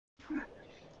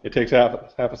It takes half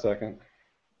a second.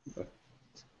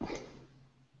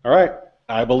 All right,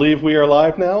 I believe we are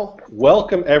live now.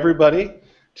 Welcome everybody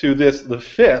to the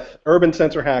fifth Urban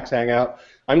Sensor Hacks Hangout.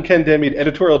 I'm Ken Demied,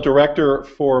 editorial director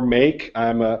for Make.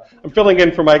 I'm filling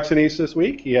in for Mike Sinise this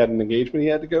week. He had an engagement he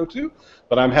had to go to,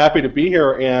 but I'm happy to be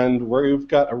here, and we've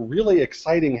got a really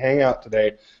exciting hangout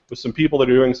today with some people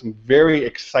that are doing some very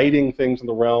exciting things in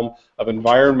the realm of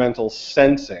environmental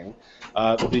sensing.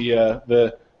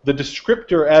 The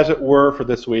descriptor, as it were, for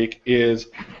this week is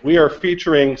we are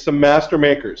featuring some master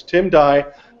makers. Tim Dye,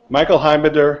 Michael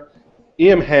Heimbinder,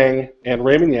 Iem Heng, and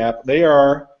Raymond Yap. They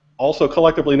are also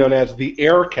collectively known as the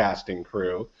Aircasting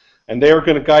crew, and they are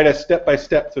going to guide us step by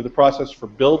step through the process for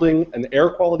building an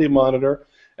air quality monitor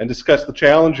and discuss the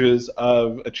challenges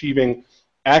of achieving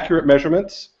accurate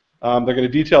measurements. They're going to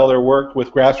detail their work with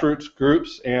grassroots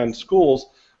groups and schools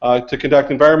to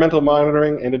conduct environmental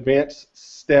monitoring and advanced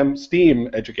STEAM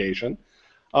education.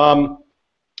 I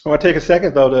want to take a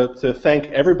second, though, to thank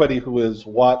everybody who has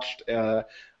watched these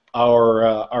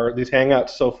Hangouts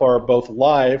so far, both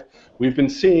live. We've been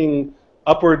seeing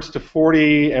upwards to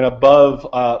 40 and above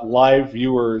live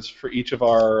viewers for each of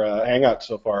our Hangouts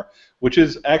so far, which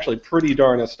is actually pretty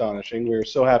darn astonishing. We're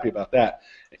so happy about that.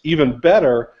 Even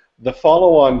better, the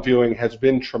follow-on viewing has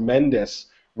been tremendous,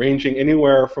 ranging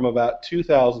anywhere from about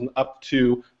 2,000 up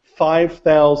to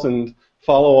 5,000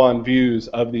 follow-on views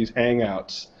of these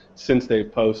Hangouts since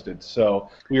they've posted. So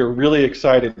we are really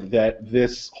excited that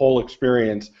this whole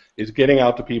experience is getting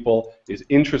out to people, is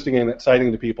interesting and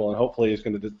exciting to people, and hopefully is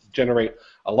going to generate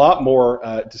a lot more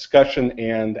discussion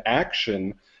and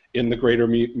action in the greater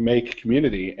Make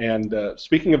community. And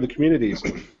speaking of the communities,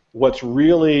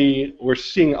 we're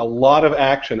seeing a lot of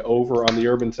action over on the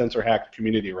Urban Sensor Hack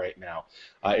community right now.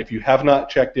 If you have not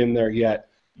checked in there yet,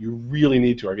 you really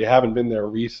need to, or if you haven't been there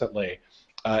recently,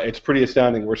 it's pretty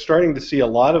astounding. We're starting to see a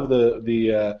lot of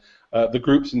the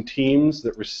groups and teams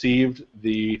that received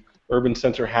the Urban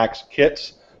Sensor Hacks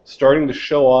kits starting to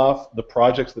show off the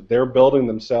projects that they're building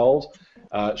themselves,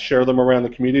 share them around the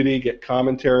community, get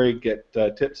commentary, get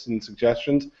tips and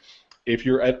suggestions. If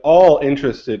you're at all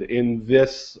interested in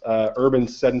this urban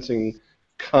sensing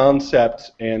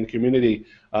concept and community,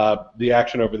 the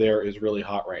action over there is really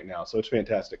hot right now. So it's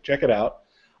fantastic. Check it out.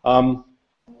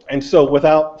 And so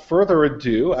without further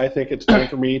ado, I think it's time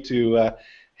for me to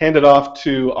hand it off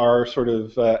to our sort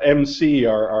of MC,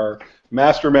 our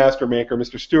master maker,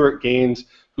 Mr. Stuart Gaines,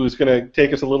 who's going to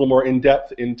take us a little more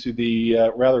in-depth into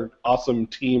the rather awesome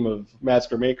team of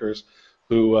master makers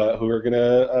who are going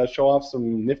to show off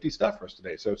some nifty stuff for us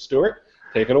today. So Stuart,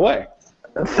 take it away.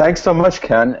 Thanks so much,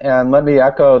 Ken, and let me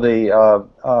echo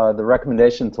the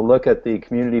recommendation to look at the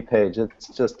community page. It's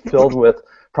just filled with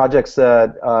projects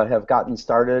that have gotten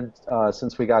started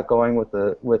since we got going with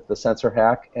the sensor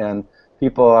hack, and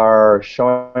people are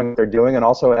showing what they're doing and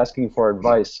also asking for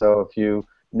advice. So if you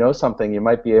know something, you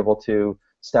might be able to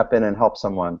step in and help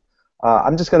someone.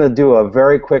 I'm just going to do a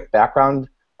very quick background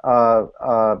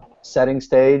setting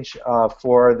stage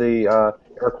for the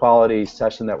air quality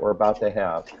session that we're about to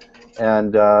have.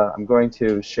 And I'm going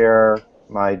to share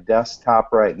my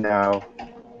desktop right now.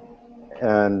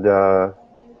 And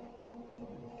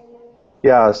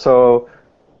yeah, so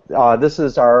this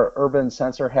is our urban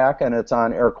sensor hack, and it's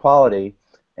on air quality.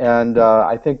 And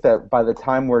I think that by the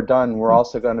time we're done, we're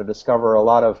also going to discover a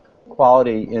lot of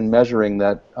quality in measuring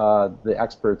that the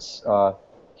experts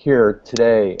here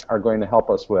today are going to help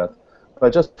us with.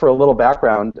 But just for a little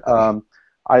background,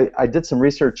 I did some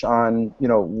research on,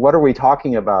 what are we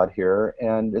talking about here,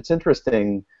 and it's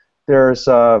interesting. There's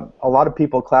a lot of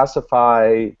people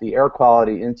classify the air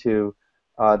quality into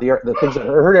the things that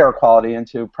hurt air quality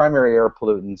into primary air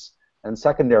pollutants and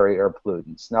secondary air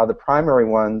pollutants. Now, the primary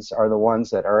ones are the ones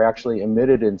that are actually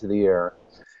emitted into the air,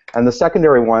 and the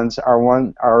secondary ones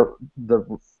are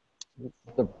the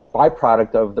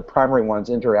byproduct of the primary ones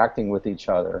interacting with each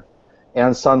other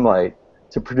and sunlight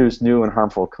to produce new and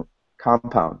harmful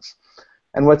compounds.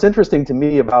 And what's interesting to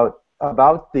me about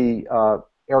the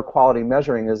air quality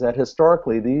measuring is that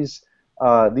historically these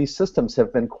systems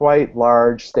have been quite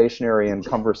large, stationary, and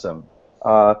cumbersome.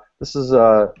 This is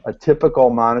a typical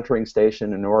monitoring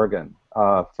station in Oregon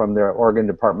from the Oregon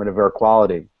Department of Air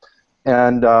Quality,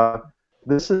 and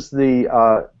this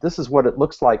is what it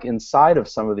looks like inside of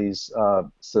some of these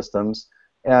systems.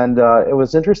 And it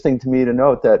was interesting to me to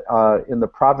note that in the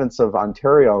province of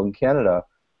Ontario in Canada,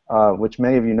 which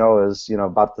many of you know is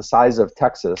about the size of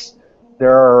Texas,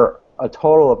 there are a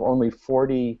total of only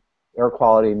 40 air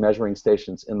quality measuring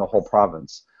stations in the whole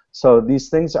province. So these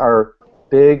things are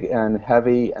big and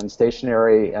heavy and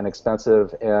stationary and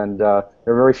expensive, and there are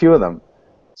very few of them.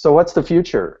 So what's the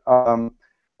future?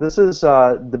 This is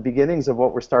the beginnings of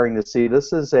what we're starting to see.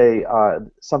 This is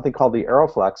something called the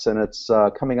Aeroflex, and it's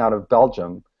coming out of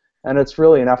Belgium, and it's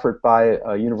really an effort by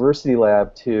a university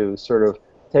lab to sort of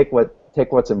take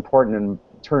what's important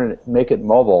and make it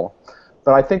mobile.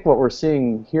 But I think what we're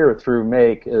seeing here through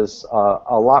Make is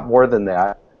a lot more than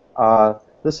that.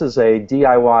 This is a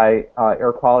DIY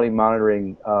air quality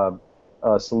monitoring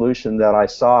solution that I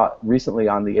saw recently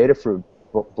on the Adafruit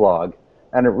blog,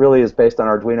 and it really is based on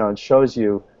Arduino and shows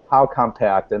you how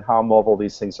compact and how mobile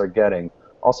these things are getting.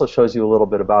 Also shows you a little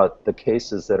bit about the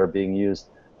cases that are being used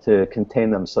to contain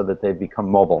them so that they become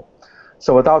mobile.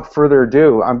 So without further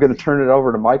ado, I'm going to turn it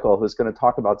over to Michael, who's going to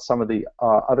talk about some of the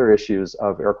other issues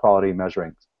of air quality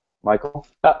measuring. Michael?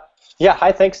 Yeah,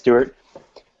 hi, thanks, Stuart.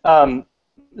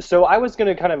 So I was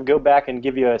going to kind of go back and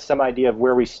give you some idea of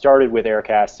where we started with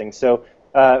Aircasting. So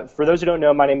for those who don't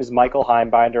know, my name is Michael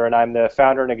Heimbinder, and I'm the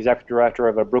founder and executive director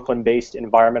of a Brooklyn-based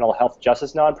environmental health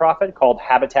justice nonprofit called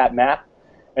Habitat Map.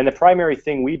 And the primary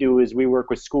thing we do is we work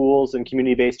with schools and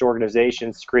community-based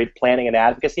organizations to create planning and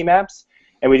advocacy maps.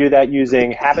 And we do that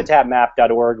using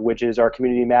habitatmap.org, which is our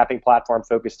community mapping platform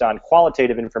focused on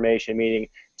qualitative information, meaning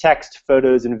text,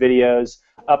 photos, and videos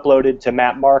uploaded to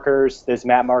map markers. Those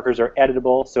map markers are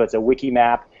editable, so it's a wiki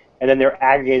map. And then they're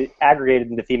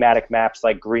aggregated into thematic maps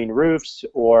like green roofs,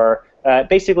 or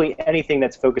basically anything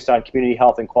that's focused on community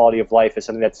health and quality of life is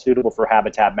something that's suitable for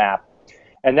Habitat Map.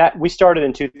 And that we started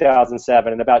in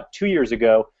 2007, and about 2 years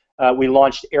ago, we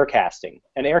launched Aircasting.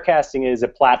 And Aircasting is a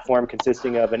platform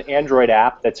consisting of an Android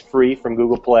app that's free from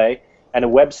Google Play and a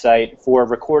website for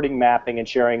recording, mapping, and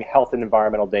sharing health and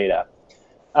environmental data.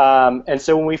 And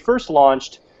so when we first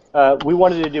launched, we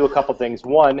wanted to do a couple things.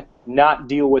 One, not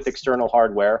deal with external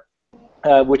hardware,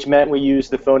 which meant we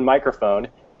used the phone microphone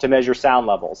to measure sound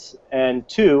levels. And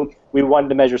two, we wanted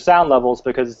to measure sound levels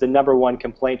because it's the #1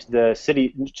 complaint to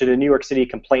the New York City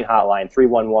complaint hotline,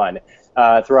 311.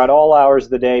 Throughout all hours of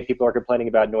the day, people are complaining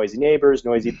about noisy neighbors,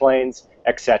 noisy planes,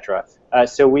 etc.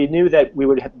 So we knew that we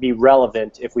would be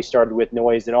relevant if we started with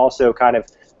noise, and also kind of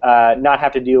not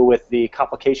have to deal with the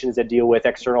complications that deal with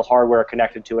external hardware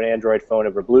connected to an Android phone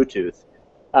over Bluetooth.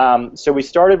 So we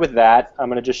started with that. I'm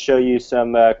going to just show you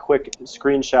some quick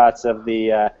screenshots of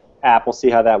the app. We'll see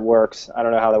how that works. I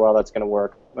don't know how well that's going to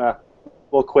work.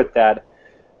 We'll quit that.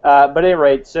 But at any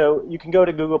rate, so you can go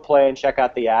to Google Play and check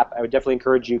out the app. I would definitely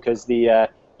encourage you, because the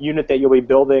unit that you'll be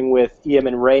building with Iem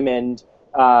and Raymond,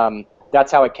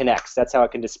 that's how it connects. That's how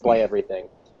it can display everything.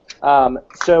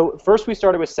 So first we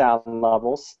started with sound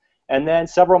levels, and then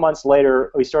several months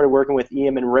later we started working with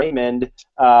Iem and Raymond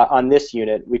on this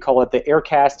unit. We call it the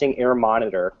Aircasting Air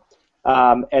Monitor.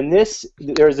 And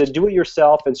there's a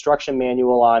do-it-yourself instruction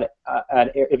manual on,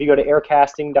 if you go to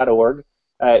aircasting.org,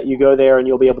 you go there and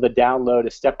you'll be able to download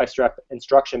a step-by-step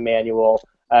instruction manual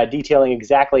detailing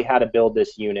exactly how to build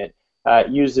this unit.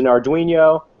 Used an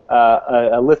Arduino,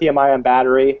 a lithium-ion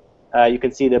battery. You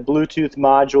can see the Bluetooth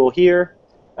module here.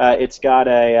 It's got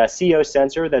a CO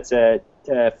sensor that's a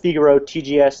Figaro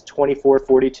TGS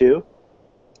 2442.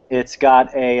 It's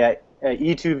got a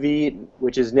E2V,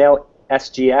 which is now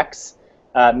SGX,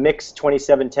 Mix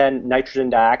 2710 nitrogen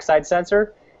dioxide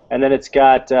sensor. And then it's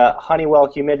got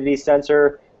Honeywell humidity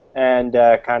sensor, and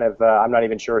I'm not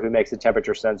even sure who makes the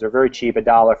temperature sensor. Very cheap,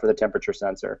 $1 for the temperature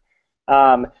sensor.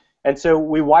 And so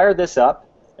we wired this up,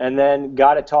 and then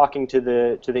got it talking to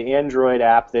the Android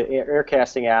app, the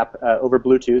Aircasting app, over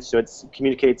Bluetooth, so it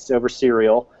communicates over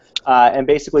serial, and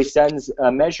basically sends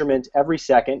a measurement every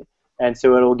second. And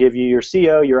so it'll give you your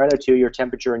CO, your NO2, your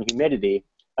temperature, and humidity.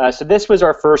 So this was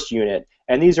our first unit,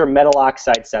 and these are metal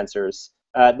oxide sensors.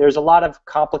 There's a lot of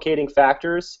complicating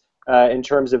factors in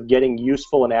terms of getting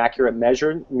useful and accurate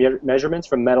measurements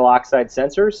from metal oxide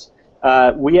sensors.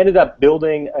 We ended up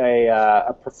building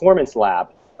a performance lab,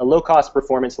 a low-cost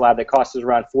performance lab that cost us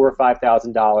around $4,000 or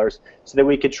 $5,000, so that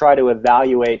we could try to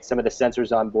evaluate some of the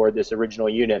sensors on board this original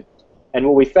unit. And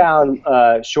what we found,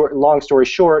 long story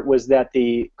short, was that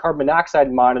the carbon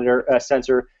monoxide monitor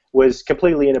sensor was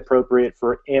completely inappropriate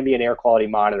for ambient air quality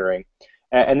monitoring.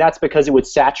 And that's because it would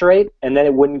saturate, and then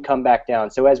it wouldn't come back down.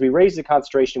 So as we raised the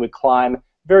concentration, it would climb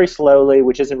very slowly,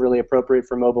 which isn't really appropriate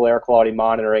for mobile air quality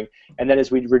monitoring. And then as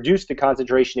we reduced the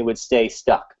concentration, it would stay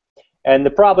stuck.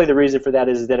 And probably the reason for that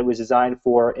is that it was designed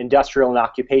for industrial and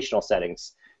occupational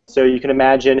settings. So you can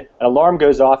imagine an alarm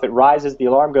goes off, it rises, the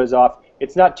alarm goes off.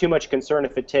 It's not too much concern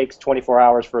if it takes 24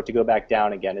 hours for it to go back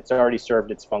down again. It's already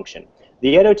served its function.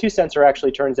 The NO2 sensor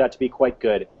actually turns out to be quite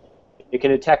good. It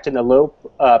can detect in the low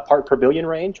part per billion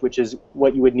range, which is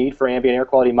what you would need for ambient air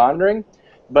quality monitoring.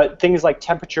 But things like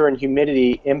temperature and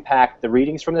humidity impact the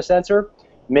readings from the sensor,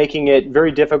 making it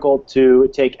very difficult to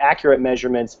take accurate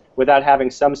measurements without having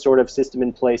some sort of system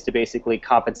in place to basically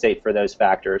compensate for those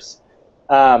factors.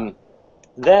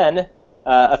 Then,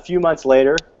 a few months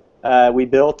later, we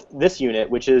built this unit,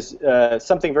 which is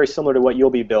something very similar to what you'll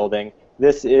be building.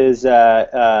 This is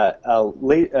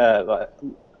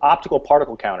optical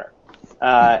particle counter.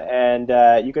 And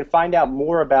you can find out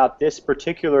more about this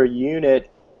particular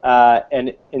unit,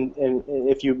 and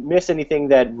if you miss anything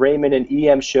that Raymond and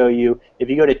Iem show you, if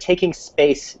you go to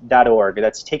takingspace.org,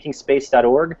 that's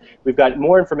takingspace.org, we've got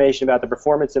more information about the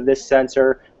performance of this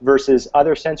sensor versus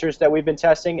other sensors that we've been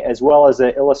testing, as well as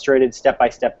an illustrated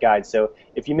step-by-step guide. So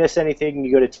if you miss anything,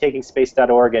 you go to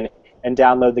takingspace.org and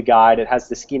download the guide. It has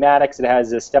the schematics, it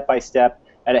has the step-by-step,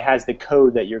 and it has the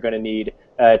code that you're going to need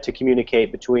to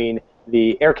communicate between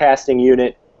the Aircasting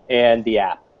unit and the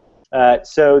app.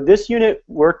 So this unit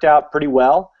worked out pretty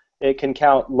well. It can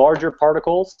count larger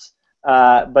particles,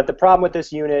 but the problem with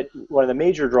this unit, one of the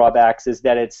major drawbacks, is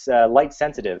that it's light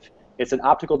sensitive. It's an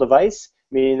optical device,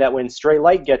 meaning that when stray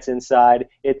light gets inside,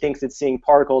 it thinks it's seeing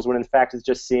particles when in fact it's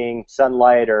just seeing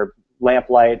sunlight or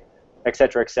lamplight,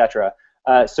 etc., etc.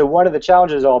 So one of the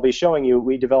challenges I'll be showing you,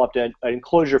 we developed an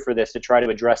enclosure for this to try to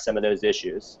address some of those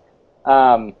issues.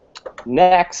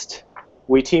 Next,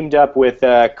 we teamed up with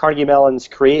Carnegie Mellon's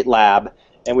Create Lab,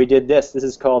 and we did this. This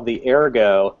is called the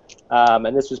Ergo,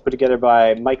 and this was put together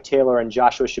by Mike Taylor and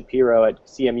Joshua Shapiro at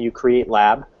CMU Create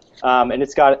Lab. And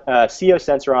it's got a CO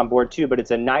sensor on board too, but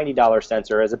it's a $90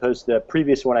 sensor as opposed to the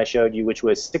previous one I showed you, which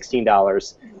was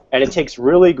 $16. And it takes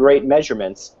really great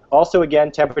measurements. Also,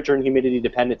 again, temperature and humidity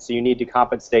dependent, so you need to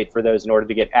compensate for those in order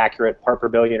to get accurate part per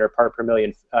billion or part per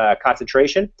million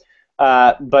concentration.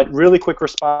 But really quick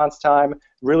response time,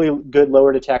 really good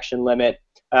lower detection limit.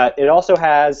 It also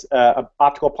has an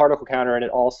optical particle counter in it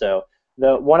also.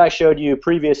 The one I showed you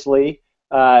previously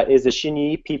is the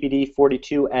Xinyi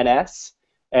PPD42NS,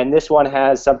 and this one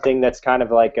has something that's kind of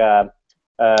like, and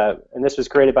this was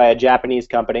created by a Japanese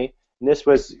company, and this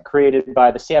was created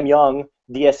by the Samyang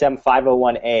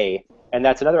DSM501A, and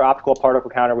that's another optical particle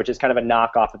counter, which is kind of a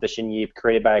knockoff of the Xinyi,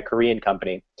 created by a Korean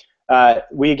company.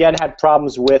 We again had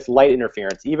problems with light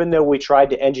interference. Even though we tried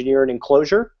to engineer an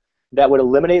enclosure that would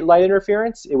eliminate light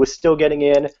interference, it was still getting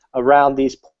in around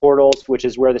these portals, which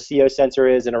is where the CO sensor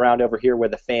is, and around over here where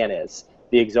the fan is,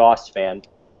 the exhaust fan.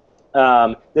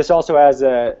 This also has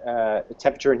a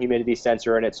temperature and humidity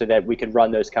sensor in it so that we could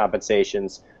run those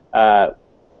compensations. And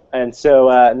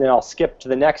then I'll skip to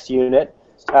the next unit.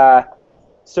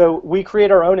 So we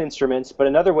create our own instruments, but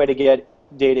another way to get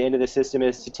data into the system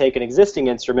is to take an existing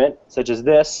instrument, such as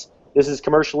this. This is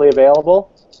commercially available.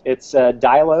 It's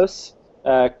Dylos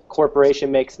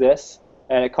Corporation makes this,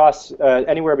 and it costs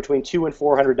anywhere between $200 and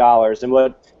 $400. And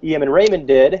what Iem and Raymond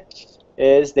did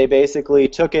is they basically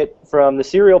took it from the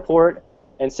serial port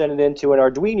and sent it into an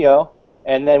Arduino,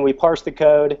 and then we parse the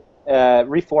code,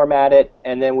 reformat it,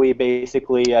 and then we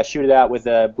basically shoot it out with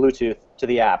Bluetooth to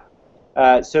the app.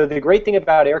 So the great thing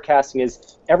about Aircasting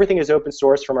is everything is open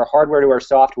source from our hardware to our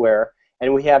software,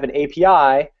 and we have an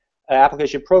API,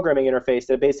 application programming interface,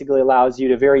 that basically allows you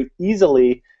to very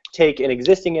easily take an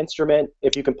existing instrument,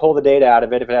 if you can pull the data out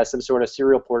of it, if it has some sort of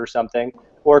serial port or something,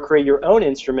 or create your own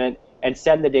instrument and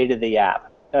send the data to the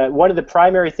app. One of the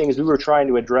primary things we were trying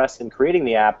to address in creating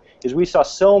the app is we saw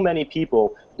so many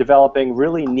people developing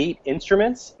really neat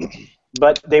instruments,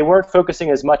 but they weren't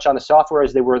focusing as much on the software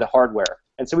as they were the hardware.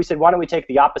 And so we said, why don't we take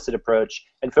the opposite approach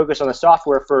and focus on the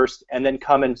software first and then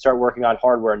come and start working on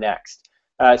hardware next.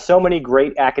 So many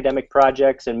great academic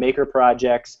projects and maker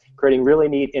projects creating really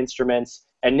neat instruments.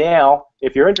 And now,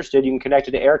 if you're interested, you can connect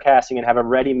it to Aircasting and have a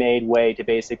ready-made way to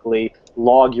basically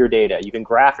log your data. You can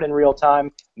graph it in real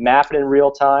time, map it in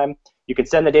real time. You can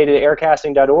send the data to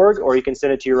aircasting.org, or you can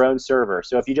send it to your own server.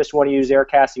 So if you just want to use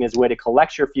Aircasting as a way to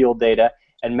collect your field data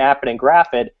and map it and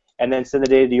graph it, and then send the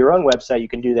data to your own website, you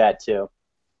can do that too.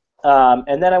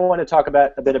 And then I want to talk a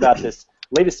bit about this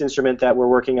latest instrument that we're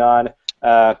working on.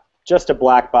 Just a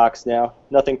black box now,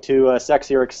 nothing too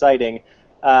sexy or exciting.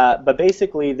 But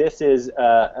basically, this is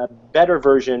a better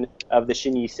version of the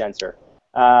Xinyi sensor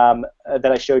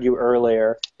that I showed you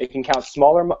earlier. It can count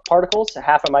smaller particles,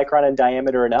 half a micron in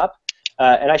diameter and up.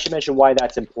 And I should mention why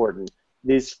that's important.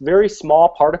 These very small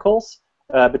particles,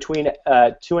 between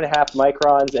 2.5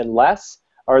 microns and less,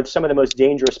 are some of the most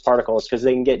dangerous particles because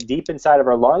they can get deep inside of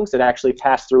our lungs and actually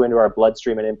pass through into our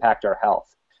bloodstream and impact our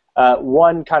health.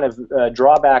 One kind of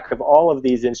drawback of all of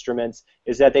these instruments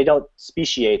is that they don't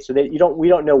speciate, so we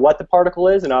don't know what the particle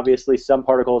is, and obviously some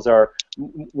particles are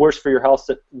worse for your health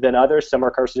than others. Some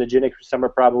are carcinogenic, some are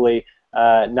probably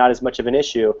not as much of an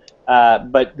issue.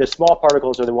 But the small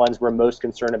particles are the ones we're most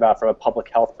concerned about from a public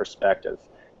health perspective.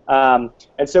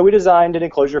 And so we designed an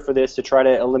enclosure for this to try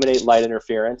to eliminate light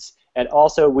interference, and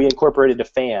also we incorporated a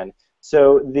fan.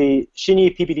 So the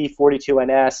Shinyi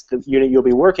PPD42NS, the unit you'll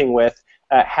be working with,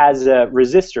 has a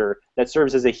resistor that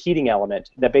serves as a heating element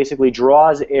that basically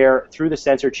draws air through the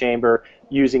sensor chamber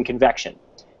using convection.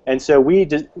 And so we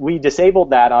disabled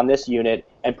that on this unit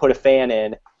and put a fan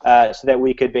in so that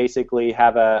we could basically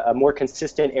have a more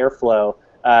consistent airflow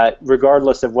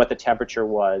regardless of what the temperature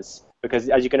was. Because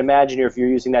as you can imagine, if you're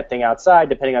using that thing outside,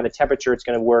 depending on the temperature, it's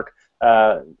going to work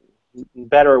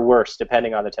better or worse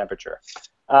depending on the temperature.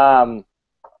 So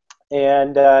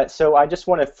I just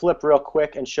want to flip real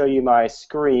quick and show you my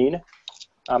screen.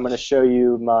 I'm going to show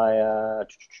you my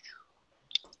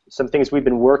some things we've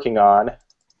been working on.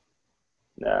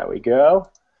 There we go.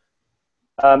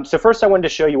 So first I wanted to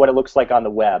show you what it looks like on the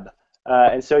web.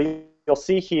 And so you'll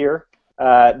see here,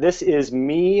 this is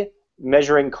me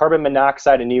measuring carbon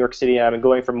monoxide in New York City. And I'm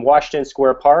going from Washington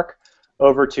Square Park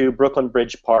over to Brooklyn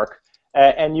Bridge Park.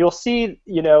 And you'll see,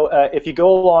 if you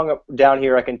go along down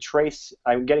here, I can trace,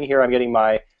 I'm getting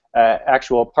my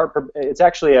actual part, it's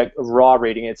actually a raw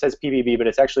reading. It says PBB, but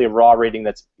it's actually a raw reading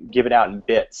that's given out in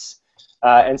bits.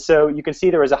 And so you can see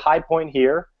there is a high point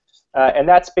here, and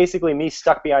that's basically me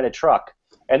stuck behind a truck.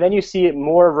 And then you see it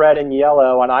more red and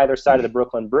yellow on either side of the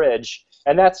Brooklyn Bridge,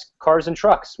 and that's cars and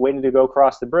trucks waiting to go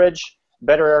across the bridge.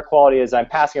 Better air quality as I'm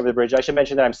passing over the bridge. I should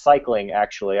mention that I'm cycling,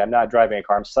 actually. I'm not driving a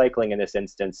car. I'm cycling in this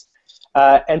instance.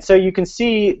 And so you can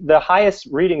see the highest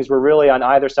readings were really on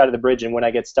either side of the bridge and when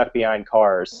I get stuck behind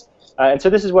cars. And so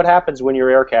this is what happens when you're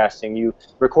aircasting. You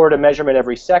record a measurement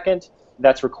every second.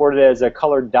 That's recorded as a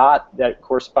colored dot that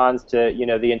corresponds to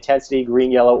the intensity,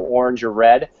 green, yellow, orange, or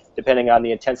red, depending on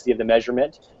the intensity of the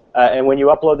measurement. And when you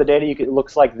upload the data, it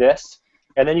looks like this.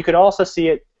 And then you can also see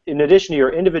it, in addition to your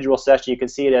individual session, you can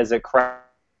see it as a crowd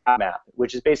map,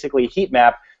 which is basically a heat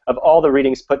map of all the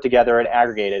readings put together and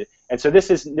aggregated. And so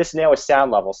this now is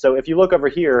sound level. So if you look over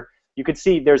here, you can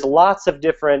see there's lots of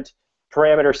different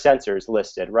parameter sensors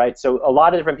listed, right? So a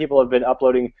lot of different people have been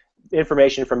uploading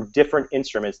information from different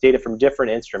instruments, data from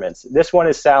different instruments. This one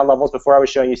is sound levels. Before I was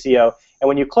showing you CO. And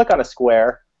when you click on a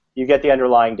square, you get the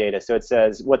underlying data. So it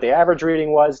says what the average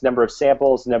reading was, number of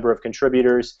samples, number of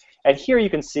contributors. And here you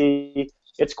can see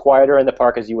it's quieter in the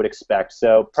park as you would expect.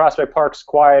 So Prospect Park's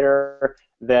quieter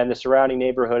than the surrounding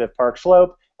neighborhood of Park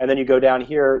Slope. And then you go down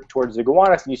here towards the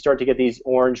Gowanus and you start to get these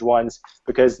orange ones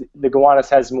because the Gowanus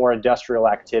has more industrial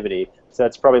activity. So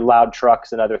that's probably loud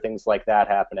trucks and other things like that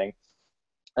happening.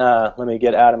 Let me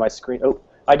get out of my screen. Oh,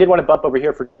 I did want to bump over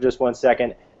here for just 1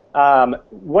 second.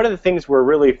 One of the things we're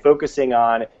really focusing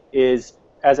on is,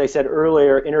 as I said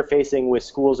earlier, interfacing with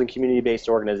schools and community-based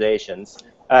organizations.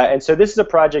 And so this is a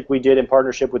project we did in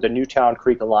partnership with the Newtown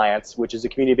Creek Alliance, which is a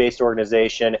community-based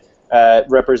organization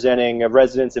representing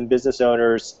residents and business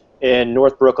owners in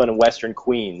North Brooklyn and Western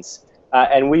Queens.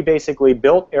 And we basically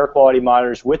built air quality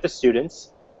monitors with the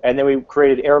students, and then we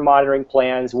created air monitoring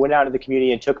plans, went out to the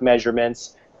community and took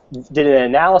measurements, did an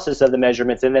analysis of the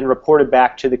measurements, and then reported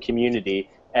back to the community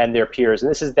and their peers.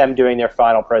 And this is them doing their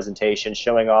final presentation,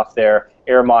 showing off their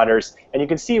air monitors. And you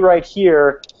can see right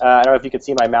here, I don't know if you can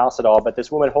see my mouse at all, but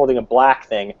this woman holding a black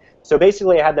thing. So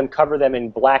basically I had them cover them in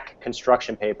black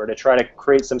construction paper to try to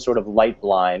create some sort of light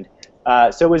blind.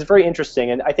 So it was very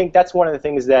interesting, and I think that's one of the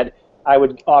things that I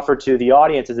would offer to the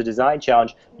audience as a design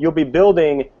challenge. You'll be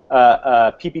building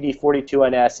a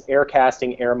PPD42NS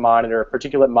aircasting air monitor,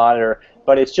 particulate monitor,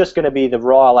 but it's just going to be the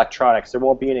raw electronics. There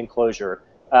won't be an enclosure.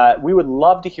 We would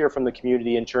love to hear from the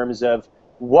community in terms of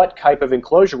what type of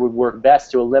enclosure would work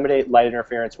best to eliminate light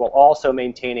interference while also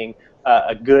maintaining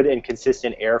a good and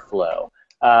consistent airflow.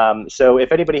 So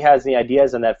if anybody has any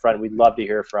ideas on that front, we'd love to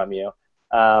hear from you.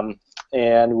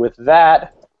 And with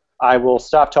that, I will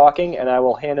stop talking and I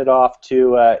will hand it off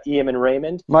to Iem and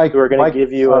Raymond, Mike, who are going to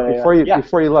give you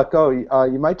before you let go,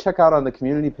 you might check out on the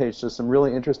community page. There's some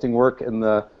really interesting work in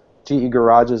the GE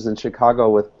garages in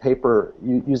Chicago with paper,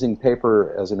 using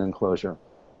paper as an enclosure.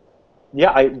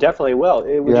 Yeah, I definitely will.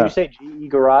 Would you say GE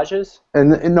garages?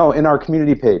 And no, in our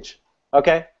community page.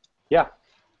 Okay. Yeah.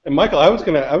 And Michael, I was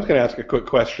gonna ask a quick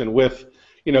question. With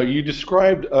you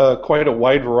described quite a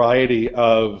wide variety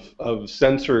of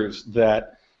sensors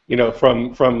that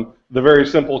from the very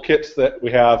simple kits that we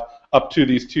have up to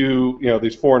these these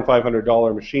 $400 and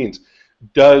 $500 machines.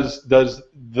 Does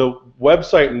the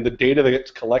website and the data that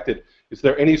gets collected, is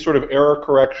there any sort of error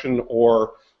correction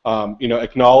or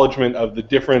acknowledgement of the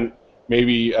different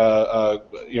maybe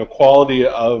quality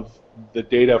of the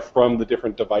data from the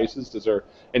different devices? Is there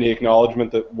any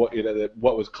acknowledgement that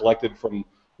what was collected from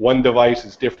one device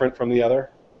is different from the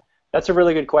other? That's a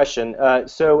really good question.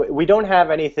 So we don't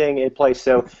have anything in place.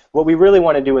 So what we really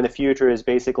want to do in the future is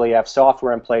basically have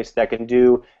software in place that can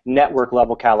do network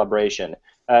level calibration.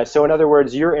 So in other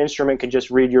words, your instrument can just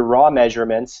read your raw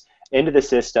measurements into the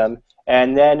system,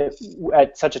 and then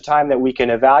at such a time that we can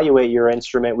evaluate your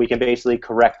instrument, we can basically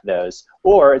correct those.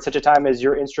 Or at such a time as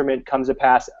your instrument comes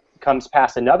past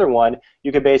another one,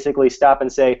 you could basically stop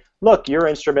and say, look, your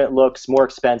instrument looks more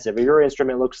expensive, or your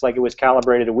instrument looks like it was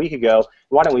calibrated a week ago.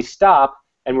 Why don't we stop,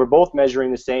 and we're both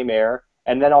measuring the same air,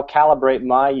 and then I'll calibrate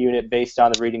my unit based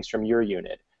on the readings from your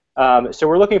unit. So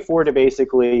we're looking forward to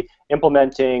basically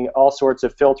implementing all sorts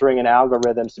of filtering and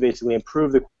algorithms to basically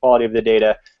improve the quality of the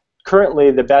data. Currently,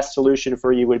 the best solution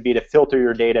for you would be to filter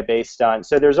your data based on,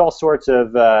 so there's all sorts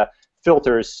of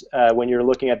filters when you're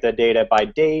looking at the data by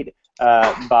date,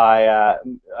 by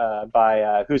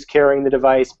who's carrying the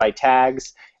device, by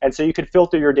tags, and so you could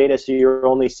filter your data so you're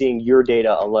only seeing your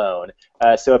data alone.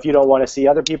 So if you don't want to see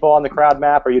other people on the crowd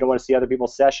map, or you don't want to see other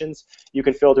people's sessions, you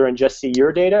can filter and just see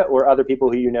your data or other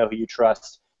people who you know, who you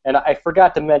trust. And I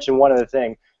forgot to mention one other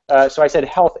thing. So I said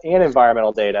health and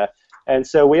environmental data, and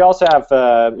so we also have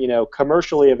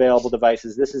commercially available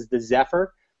devices. This is the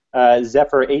Zephyr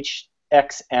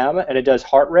HXM, and it does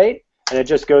heart rate, and it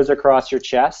just goes across your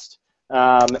chest.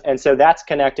 And so that's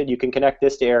connected. You can connect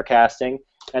this to Aircasting.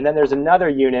 And then there's another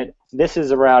unit. This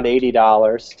is around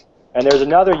 $80. And there's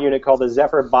another unit called the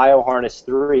Zephyr BioHarness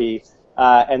 3.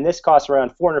 And this costs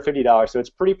around $450, so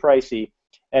it's pretty pricey.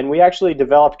 And we actually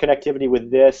developed connectivity with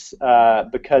this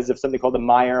because of something called the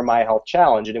My Air, My Health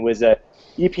Challenge. And it was a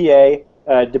EPA,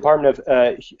 Department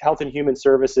of Health and Human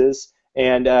Services,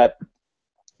 and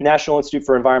National Institute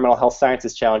for Environmental Health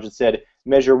Sciences Challenge. It said,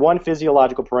 measure one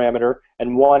physiological parameter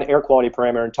and one air quality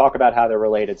parameter and talk about how they're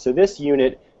related. So this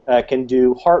unit can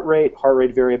do heart rate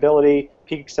variability,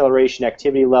 peak acceleration,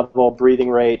 activity level, breathing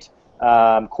rate,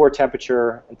 core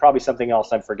temperature, and probably something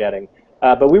else I'm forgetting.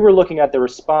 But we were looking at the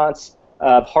response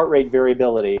of heart rate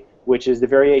variability, which is the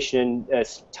variation in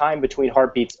time between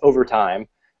heartbeats over time,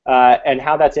 and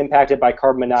how that's impacted by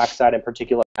carbon monoxide and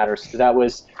particulate matter. So that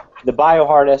was the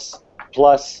bioharness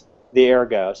plus the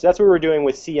ergo. So that's what we're doing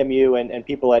with CMU and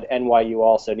people at NYU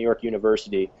also, New York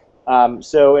University.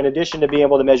 So in addition to being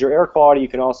able to measure air quality, you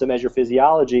can also measure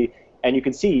physiology, and you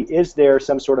can see, is there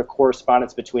some sort of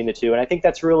correspondence between the two? And I think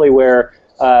that's really where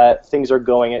things are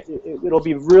going. It'll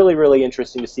be really, really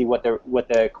interesting to see what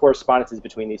the correspondence is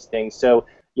between these things. So,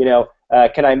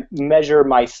 can I measure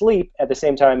my sleep at the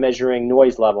same time I'm measuring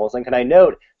noise levels? And can I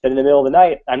note that in the middle of the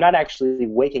night, I'm not actually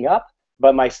waking up,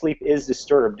 but my sleep is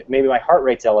disturbed? Maybe my heart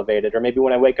rate's elevated, or maybe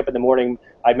when I wake up in the morning,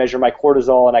 I measure my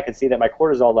cortisol and I can see that my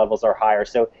cortisol levels are higher.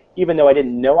 So even though I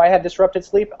didn't know I had disrupted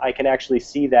sleep, I can actually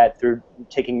see that through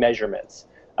taking measurements.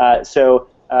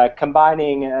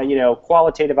 Combining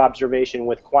qualitative observation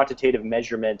with quantitative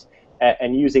measurement,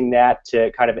 and using that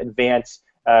to kind of advance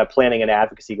planning and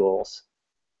advocacy goals.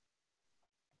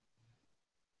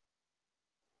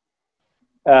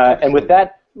 And with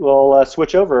that, we'll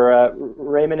switch over.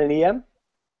 Raymond and Iem?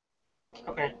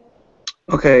 Okay.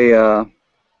 Okay.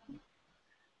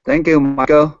 Thank you,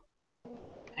 Michael.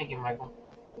 Thank you, Michael.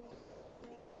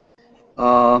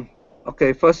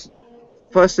 Okay. First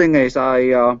thing is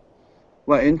I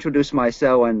will introduce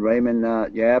myself and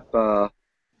Raymond Yap.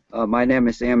 My name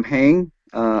is Iem Heng.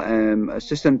 I'm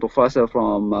assistant professor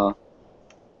from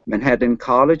Manhattan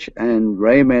College, and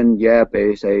Raymond Yap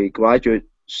is a graduate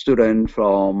student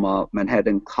from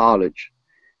Manhattan College.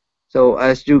 So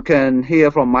as you can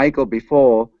hear from Michael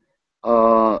before,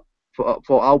 for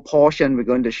our portion, we're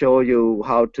going to show you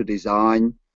how to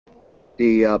design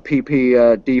the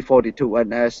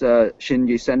PP-D42NS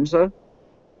Xinyi sensor.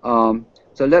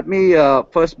 So let me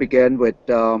first begin with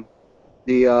a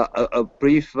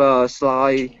brief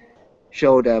slide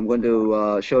show that I'm going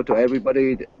to show to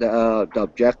everybody the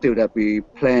objective that we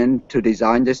plan to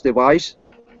design this device.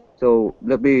 So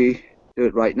let me do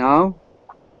it right now.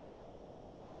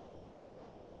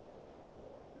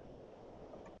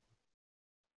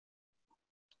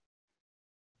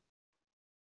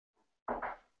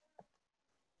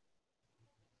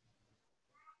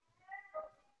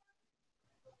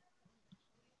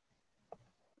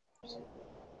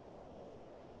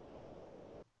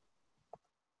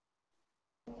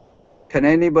 Can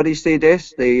anybody see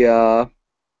this? I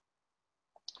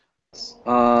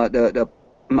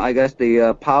guess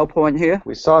the PowerPoint here.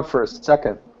 We saw it for a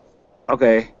second.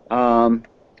 Okay. All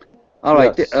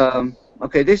right. Yes.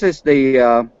 Okay. This is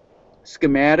the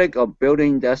schematic of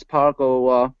building this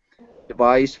particle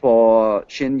device for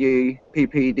Xinyi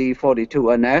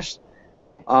PPD42NS.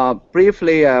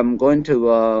 Briefly, I'm going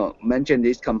to mention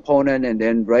this component, and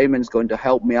then Raymond's going to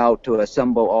help me out to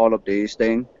assemble all of these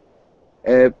things.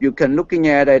 If you can looking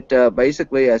at it,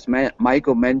 basically, as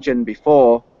Michael mentioned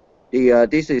before,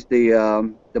 this is the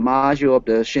module of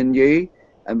the Xinyi,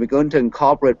 and we're going to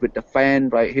incorporate with the fan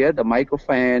right here, the micro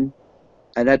fan,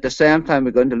 and at the same time,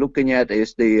 we're going to looking at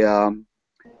is the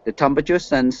temperature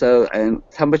sensor and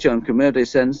temperature and humidity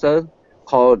sensor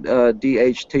called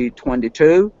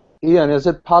DHT22. Ian, is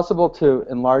it possible to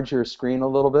enlarge your screen a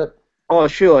little bit? Oh,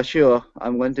 sure, sure.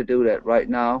 I'm going to do that right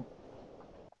now.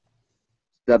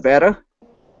 Is that better?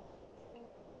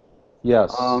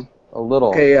 Yes, a little.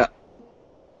 Okay.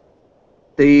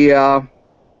 The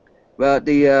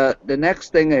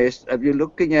next thing is, if you're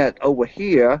looking at over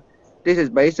here, this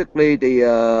is basically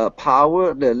the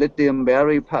power, the lithium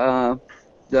battery,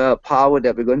 the power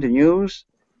that we're going to use,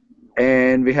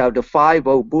 and we have the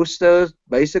 5-volt boosters.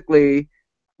 Basically,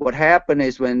 what happened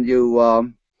is when you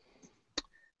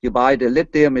buy the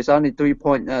lithium, it's only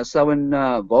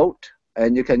 3.7 volt,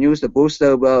 and you can use the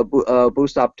booster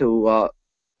boost up to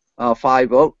 5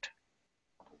 volt.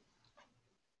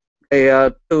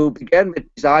 To begin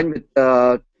with design with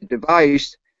the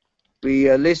device,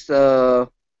 we list the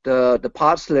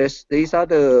parts list. These are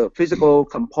the physical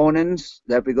components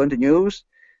that we're going to use.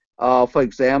 For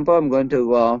example, I'm going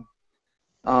to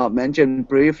mention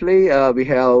briefly. We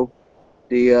have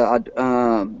the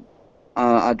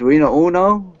Arduino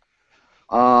Uno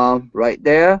right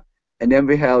there, and then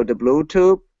we have the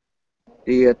Bluetooth,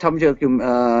 the temperature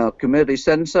humidity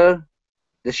sensor,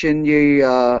 the Xinyi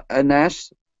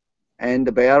NS, and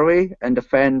the battery and the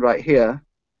fan right here.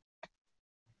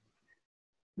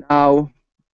 Now,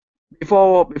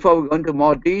 before we go into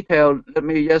more detail, let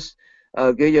me just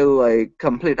give you a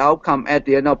complete outcome at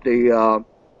the end of the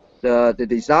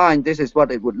design. This is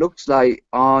what it would look like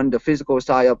on the physical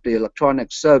side of the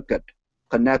electronic circuit,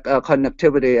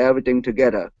 connectivity, everything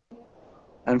together.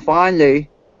 And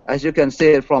finally, as you can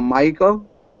see it from Michael,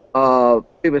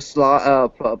 previous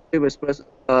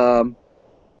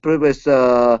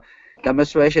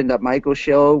demonstration that Michael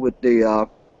showed with the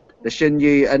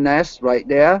Xinyi NS right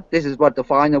there. This is what the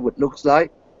final would looks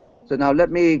like. So now let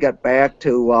me get back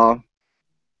to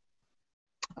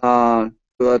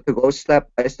go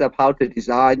step by step how to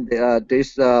design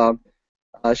this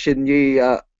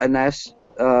Xinyi NS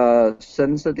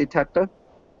sensor detector.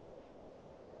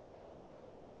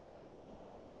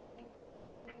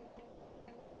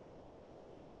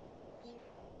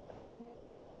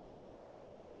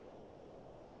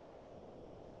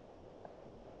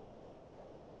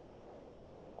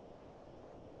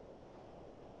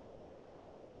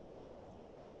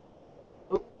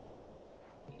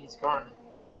 He's gone.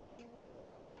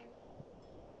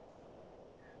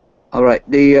 All right.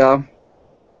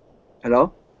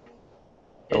 Hello?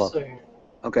 Yes, sir.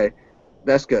 Okay,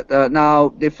 that's good. Now,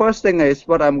 the first thing is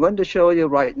what I'm going to show you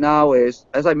right now is,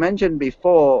 as I mentioned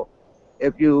before,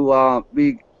 if you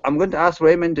I'm going to ask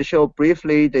Raymond to show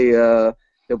briefly the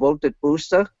voltage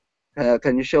booster.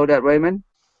 Can you show that, Raymond?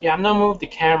 Yeah, I'm gonna move the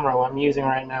camera I'm using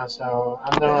right now, so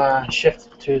I'm gonna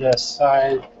shift to the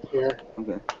side here.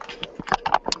 Okay.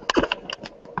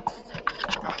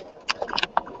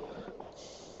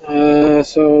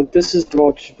 So this is the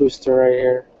voltage booster right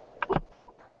here.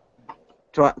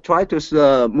 Try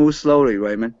to move slowly,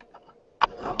 Raymond.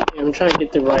 Yeah, I'm trying to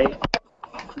get the right.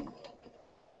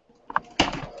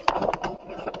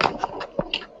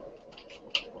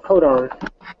 Hold on.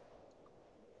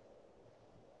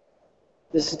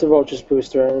 This is the voltage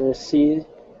booster. I'm gonna see.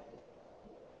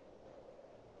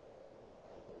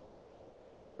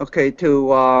 Okay,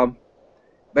 to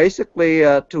basically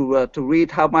to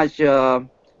read how much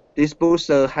this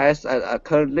booster has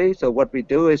currently. So what we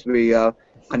do is we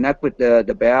connect with the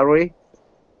battery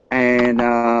and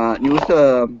use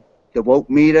the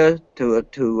voltmeter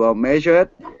to measure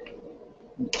it.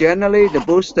 Generally, the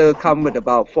booster comes with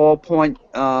about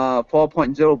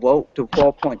 4.0 volt to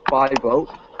 4.5 volt.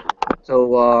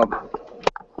 So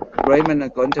Raymond is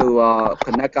going to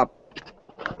connect up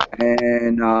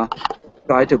and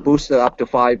try to boost it up to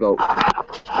 5 volt.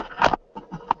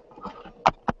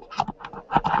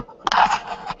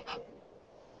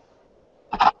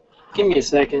 Give me a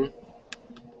second.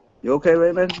 You okay,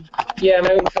 Raymond? Yeah, I'm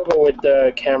having trouble with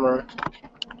the camera.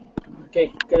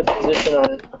 Okay, get a position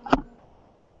on it.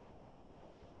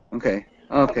 Okay.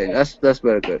 Okay, that's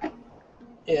very good.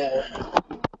 Yeah.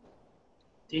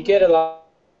 Do you get a lot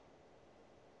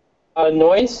of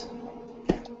noise?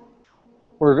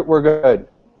 We're good.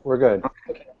 We're good.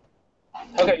 Okay.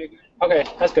 Okay, you're good. Okay,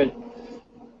 that's good.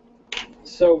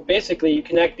 So basically, you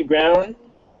connect the ground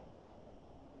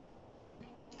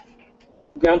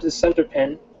ground to the center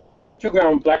pin, 2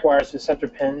 ground black wires to the center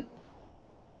pin,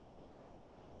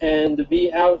 and the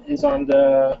V out is on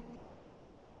the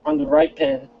right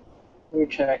pin. Let me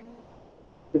check.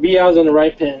 The V out is on the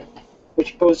right pin,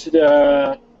 which goes to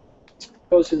the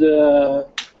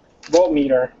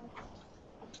voltmeter.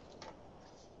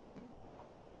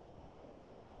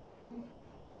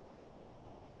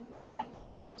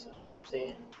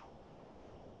 See.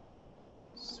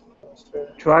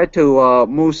 Try to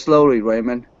move slowly,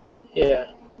 Raymond.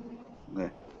 Yeah. Okay.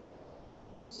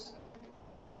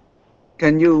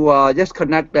 Can you just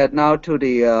connect that now to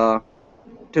the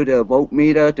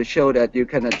voltmeter to show that you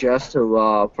can adjust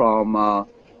to from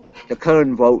the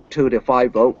current volt to the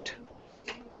 5 volt?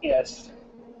 Yes.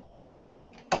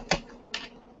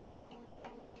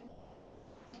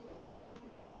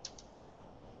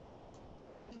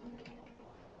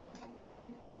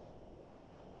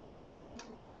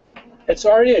 It's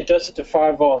already adjusted to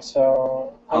 5 volts,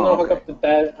 so I'm gonna hook up the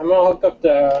I'm gonna hook up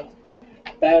the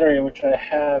battery, which I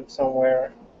have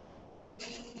somewhere,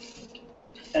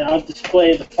 and I'll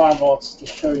display the 5 volts to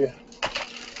show you.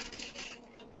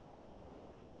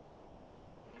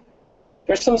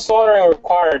 There's some soldering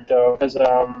required though, because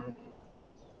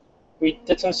we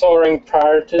did some soldering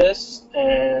prior to this,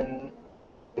 and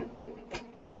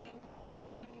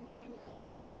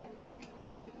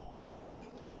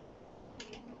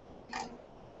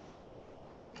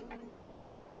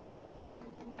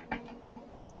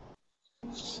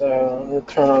so I'm going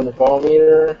to turn on the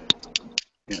voltmeter.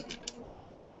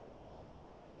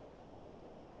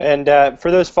 And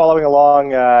for those following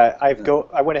along, I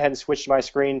went ahead and switched my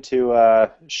screen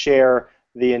to share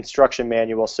the instruction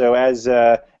manual. So as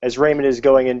Raymond is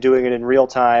going and doing it in real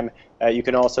time, you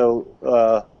can also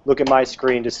look at my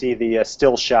screen to see the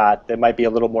still shot that might be a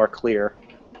little more clear.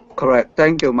 Correct.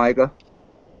 Thank you, Michael.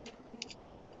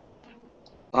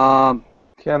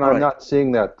 Ken, I'm not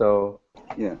seeing that though.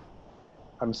 Yeah.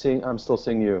 I'm still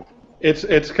seeing you.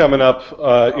 It's coming up.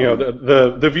 You know,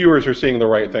 the viewers are seeing the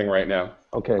right thing right now.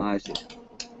 Okay. I see.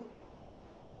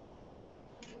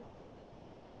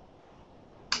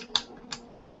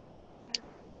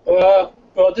 Well,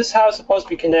 this house is supposed to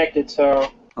be connected,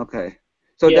 so. Okay.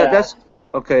 So yeah. that's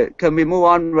okay. Can we move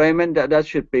on, Raymond? That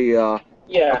should be.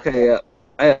 Yeah. Okay.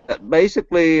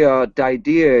 Basically, the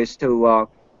idea is to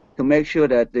make sure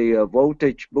that the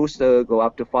voltage booster go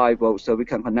up to 5 volts, so we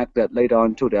can connect that later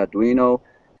on to the Arduino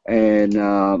and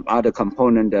other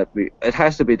component that it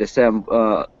has to be the same,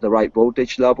 the right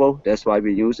voltage level. That's why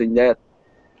we're using that.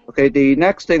 Okay. The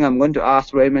next thing I'm going to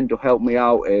ask Raymond to help me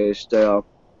out is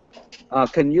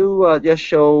can you just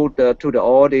show to the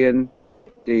audience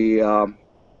the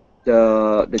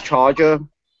charger?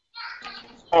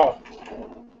 Oh.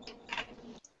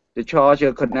 The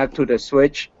charger connect to the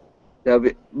switch.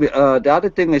 The other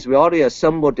thing is we already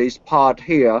assembled this part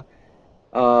here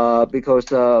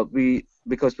because of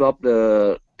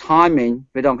the timing.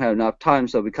 We don't have enough time,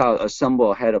 so we can't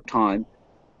assemble ahead of time.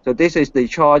 So this is the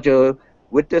charger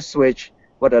with the switch.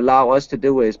 What allow us to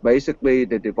do is basically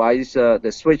the device,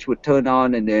 the switch would turn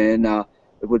on, and then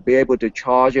it would be able to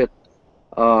charge it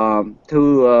to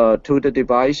the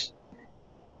device.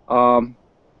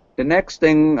 The next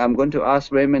thing I'm going to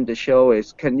ask Raymond to show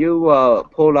is, can you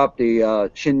pull up the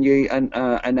Xinyi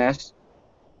NS?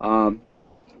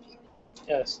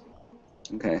 Yes.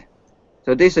 Okay.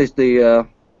 So this is the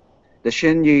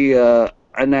Xinyi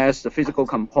NS, the physical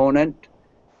component.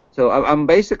 So I'm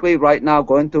basically right now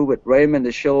going through with Raymond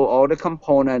to show all the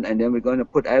component, and then we're going to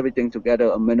put everything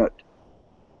together a minute.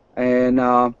 And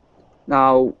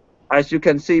now, as you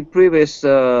can see, previous,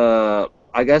 I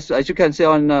guess, as you can see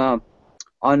on the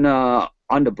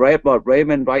breadboard,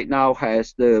 Raymond right now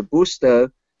has the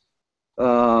booster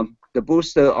on the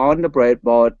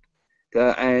breadboard,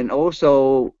 and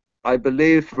also I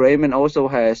believe Raymond also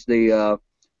has the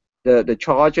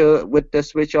charger with the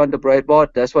switch on the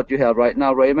breadboard. That's what you have right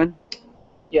now, Raymond?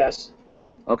 Yes.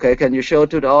 Okay, can you show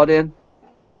to the audience?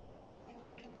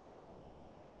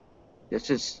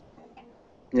 Just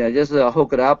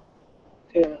hook it up.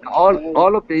 Yeah.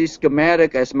 All of these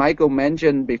schematic, as Michael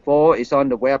mentioned before, is on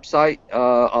the website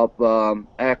of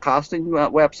Aircasting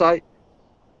website.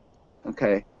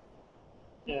 Okay.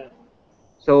 Yeah.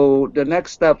 So the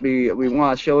next step we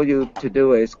want to show you to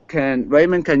do is,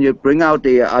 Raymond, can you bring out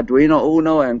the Arduino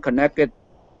Uno and connect it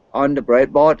on the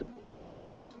breadboard?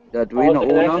 The Arduino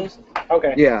Uno.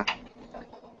 Okay. Yeah.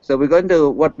 So we're going to,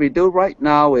 what we do right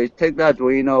now is take the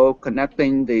Arduino,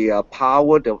 connecting the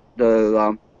power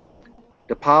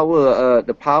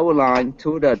line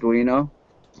to the Arduino.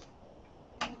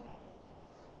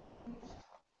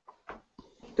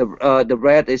 The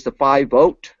red is the 5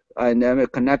 volt. and then we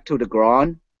connect to the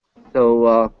ground.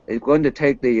 So it's going to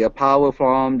take the power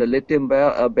from the lithium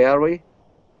battery.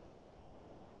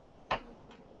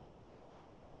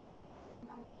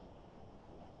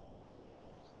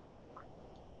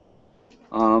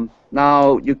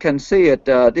 Now you can see it.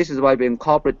 This is why we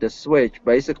incorporate the switch.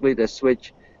 Basically, the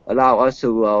switch allow us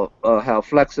to have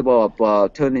flexible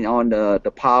of turning on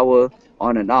the power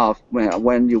on and off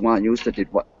when you want to use the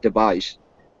device.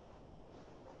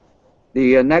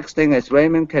 The next thing is,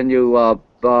 Raymond, can you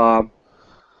put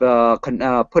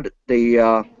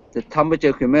the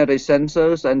temperature humidity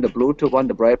sensors and the Bluetooth on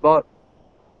the breadboard?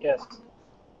 Yes.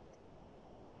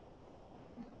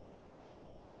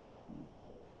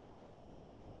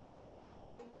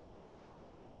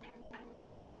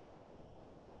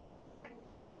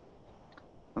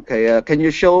 Okay, can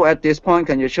you show at this point,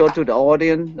 can you show to the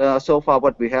audience so far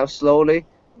what we have slowly?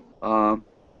 Ken,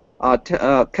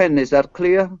 is that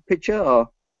clear picture? Or?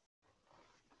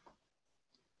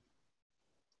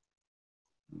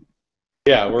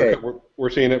 Yeah, Okay.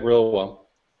 we're seeing it real well.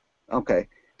 Okay.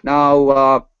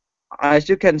 Now, as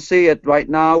you can see it right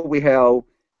now, we have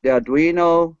the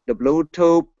Arduino, the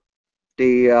Bluetooth,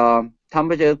 the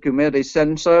temperature humidity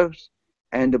sensors,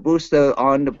 and the booster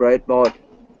on the breadboard.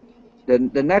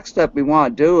 The next step we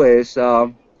want to do is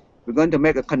we're going to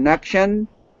make a connection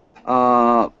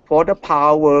for the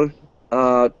power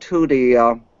to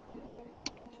the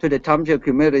temperature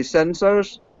humidity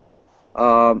sensors.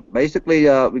 Basically,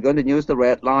 we're going to use the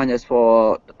red line as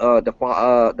for the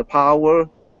power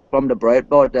from the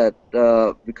breadboard that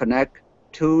we connect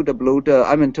to the Bluetooth.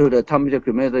 I mean to the temperature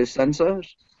humidity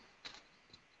sensors.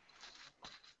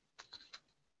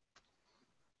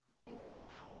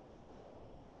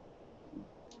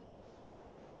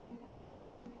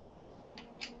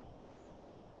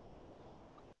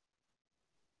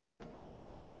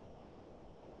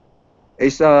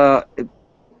 It's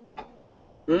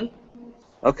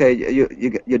Okay,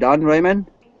 you done,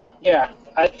 Raymond? Yeah,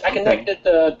 I connected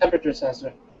the temperature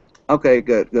sensor. Okay,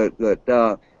 good.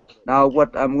 Now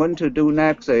what I'm going to do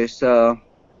next is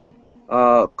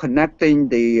connecting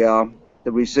the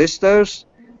resistors.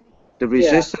 The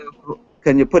resistor. Yeah.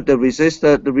 Can you put the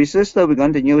resistor? The resistor we're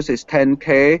going to use is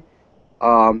 10K.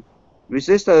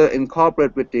 Resistor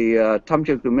incorporated with the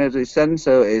temperature humidity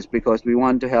sensor is because we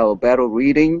want to have a better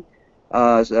reading,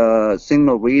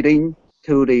 signal reading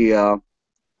to the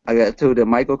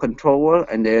microcontroller,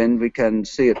 and then we can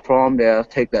see it from there,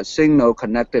 take that signal,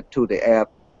 connect it to the app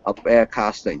of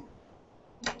Aircasting.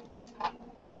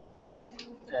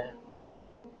 Okay.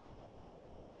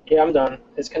 Yeah, I'm done.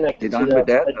 It's connected. You done with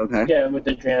that? Okay. Yeah, with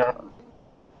the Arduino.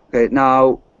 Okay,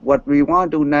 now what we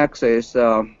want to do next is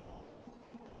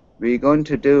we're going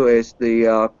to do is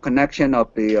the connection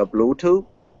of the Bluetooth.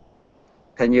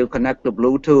 Can you connect the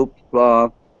Bluetooth?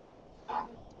 Well,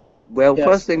 yes.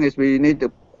 First thing is we need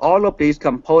all of these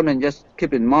components. Just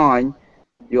keep in mind,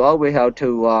 you always have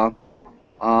to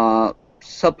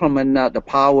supplement the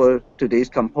power to these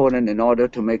components in order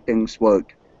to make things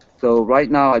work. So right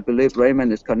now, I believe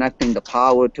Raymond is connecting the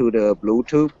power to the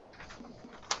Bluetooth.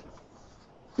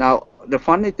 Now, the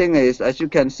funny thing is, as you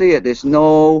can see, there's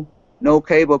no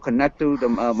cable connected to the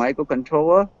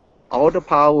microcontroller. All the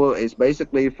power is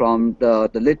basically from the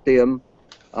lithium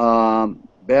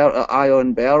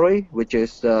ion battery, which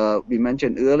is we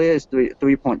mentioned earlier is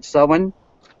 3.7,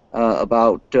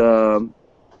 about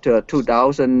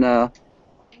 2,000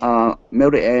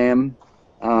 milliamp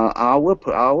hour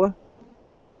per hour.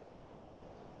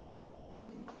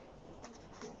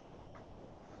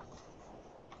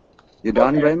 You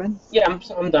done, okay. Raymond? Yeah,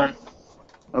 I'm done.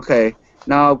 Okay.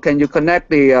 Now, can you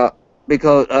connect the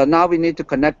because now we need to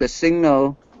connect the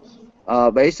signal,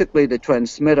 basically the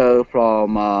transmitter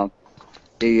from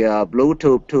the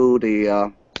Bluetooth to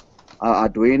the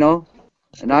Arduino.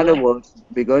 In other words,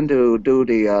 we're going to do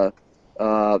the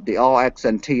RX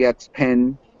and TX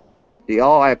pin. The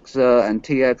RX and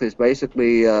TX is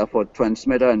basically for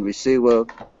transmitter and receiver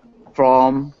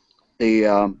from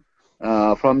the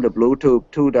Bluetooth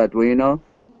to the Arduino,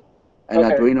 and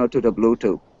okay. Arduino to the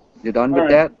Bluetooth. You done with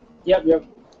that? Yep.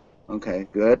 Okay,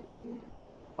 good.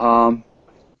 Let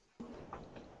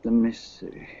me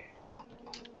see.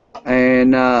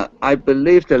 And I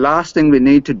believe the last thing we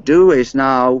need to do is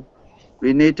now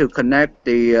we need to connect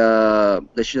the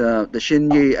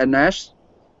Shinji NS.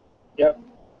 Yep.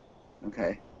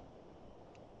 Okay.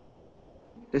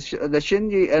 The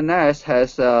Shinji NS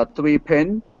has 3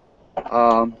 pins.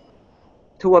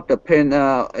 2 of the pin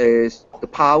is the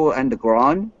power and the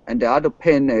ground, and the other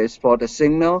pin is for the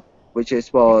signal, which is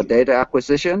for data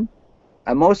acquisition.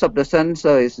 And most of the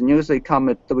sensors usually come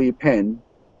with 3 pins.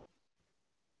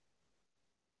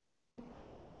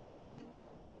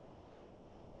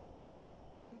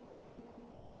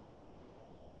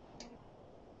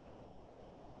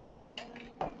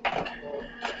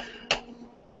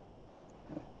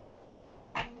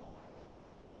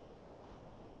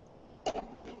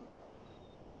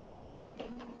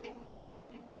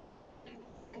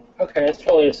 Okay, it's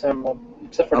fully assembled,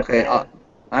 except for Okay, the fan.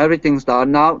 everything's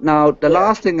done now. Now the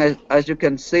last thing, as you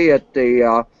can see at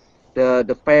the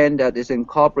fan that is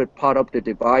incorporated part of the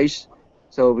device.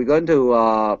 So we're going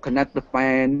to connect the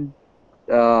fan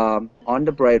on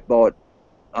the breadboard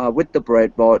with the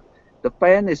breadboard. The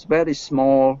fan is very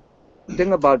small. The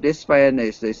thing about this fan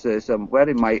is a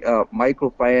very micro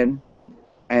fan,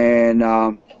 and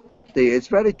it's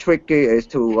very tricky is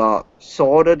to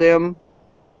solder them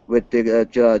with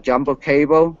the jumper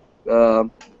cable. Uh,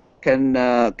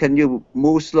 can you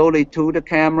move slowly to the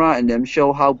camera and then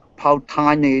show how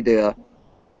tiny the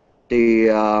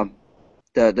uh,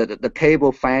 the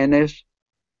cable fan is?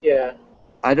 Yeah.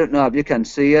 I don't know if you can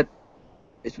see it.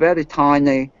 It's very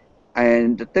tiny,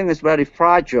 and the thing is very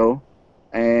fragile.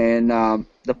 And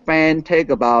the fan take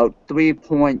about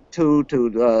 3.2 to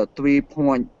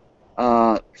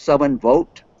 3.7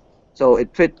 volt. So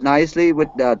it fit nicely with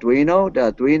the Arduino.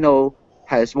 The Arduino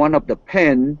has one of the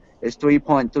pin is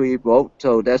 3.3 volt.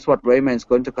 So that's what Raymond is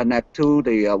going to connect to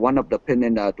the one of the pin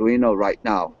in the Arduino right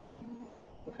now.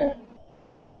 Okay.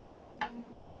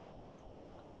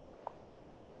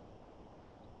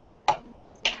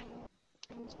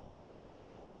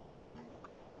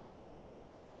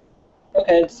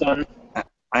 Okay, it's done.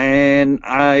 And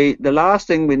the last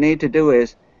thing we need to do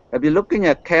is, if you're looking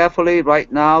at carefully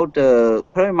right now,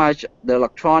 pretty much the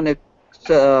electronic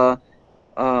uh,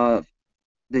 uh,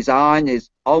 design is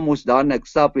almost done,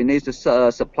 except we need to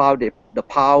supply the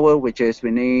power, which is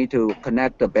we need to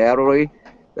connect the battery,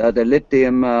 the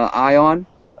lithium ion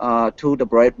to the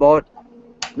breadboard.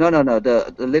 No,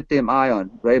 the lithium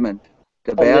ion, Raymond.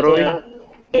 The Oh, battery?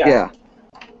 yeah.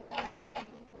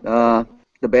 Yeah,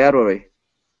 the battery.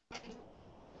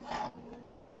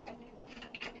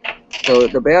 So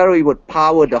the battery would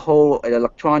power the whole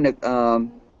electronic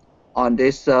on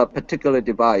this particular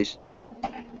device.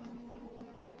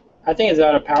 I think it's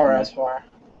out of power as far.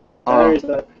 Uh,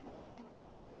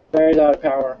 Battery's out of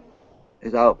power.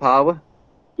 is out of power?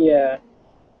 Yeah.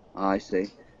 I see.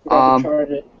 You have to charge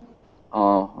it.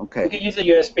 Oh, You okay. can use a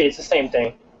USB. It's the same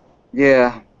thing.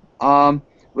 Yeah.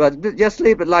 Well, just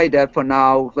leave it like that for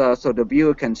now, so the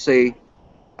viewer can see.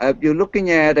 If you're looking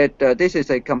at it, this is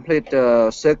a complete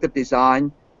circuit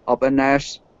design of an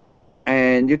NAS,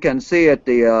 and you can see it.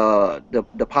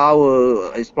 The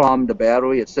power is from the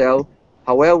battery itself.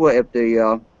 However, if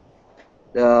you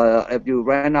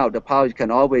ran out the power, you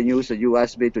can always use a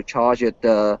USB to charge it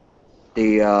the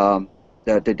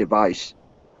device.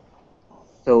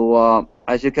 So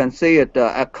as you can see,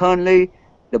 currently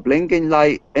the blinking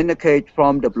light indicates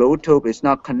from the Bluetooth is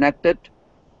not connected.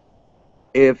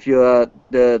 If the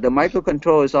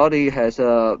microcontroller already has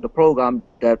the program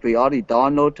that we already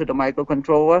download to the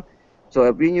microcontroller, so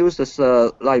if we use this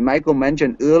like Michael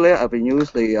mentioned earlier, if we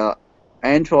use the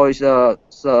Android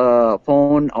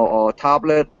phone or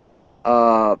tablet,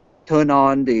 turn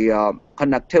on the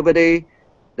connectivity,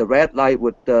 the red light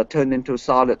would turn into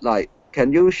solid light.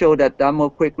 Can you show that demo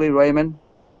quickly, Raymond?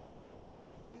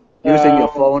 Using your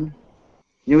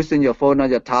phone or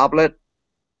your tablet.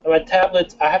 My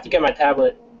tablet. I have to get my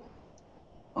tablet.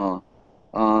 Uh,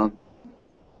 All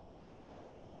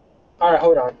right,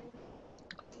 hold on.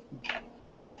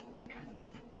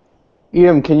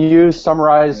 Iem, can you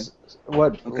summarize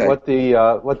what okay. what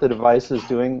the device is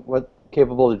doing, what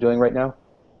capable of doing right now?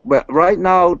 Well, right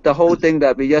now the whole thing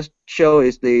that we just show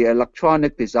is the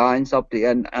electronic designs of the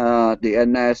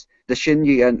NS. The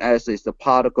Shinji NS is the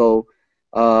particle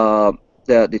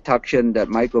the detection that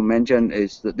Michael mentioned.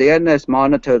 Is the NS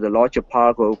monitor the larger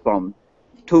particle from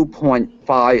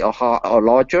 2.5 or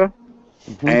larger,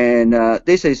 and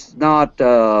this is not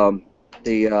the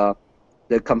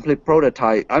complete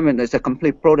prototype. I mean, it's a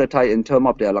complete prototype in terms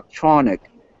of the electronic.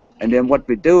 And then what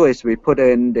we do is we put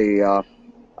in the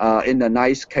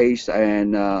nice case,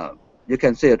 and you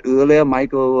can see it earlier.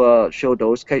 Michael showed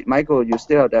those case. Michael, you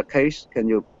still have that case? Can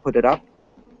you put it up?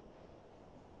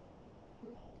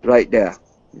 Right there.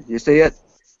 You see it?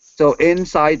 So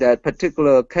inside that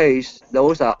particular case,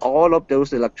 those are all of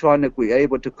those electronic. We're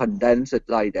able to condense it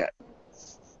like that.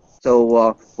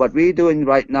 So what we're doing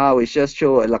right now is just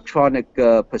show electronic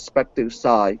perspective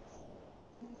side.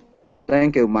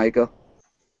 Thank you, Michael.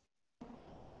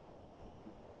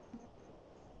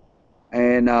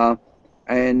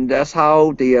 And that's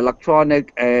how the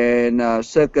electronic and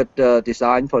circuit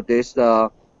design for this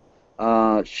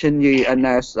Shinji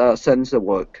NS sensor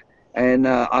work. And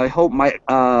I hope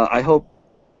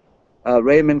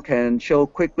Raymond can show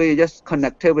quickly just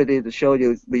connectivity to show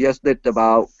you. We just did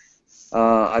about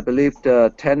I believe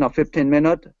 10 or 15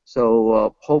 minutes.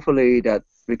 So hopefully that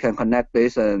we can connect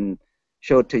this and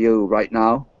show it to you right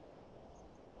now.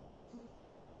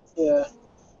 Yeah.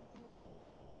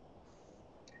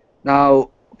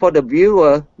 Now, for the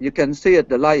viewer, you can see it,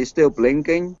 the light is still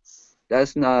blinking.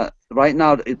 That's not, right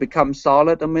now it becomes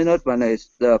solid a minute when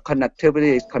the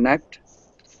connectivity is connect.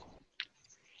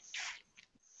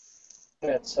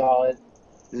 That's solid.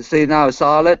 You see now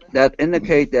solid, that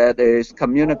indicate that it is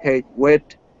communicate with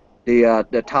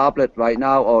the tablet right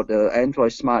now or the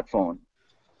Android smartphone.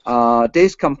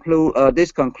 This conclude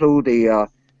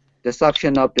the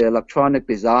section of the electronic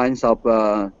designs of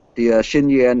the Shin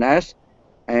ENS.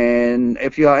 And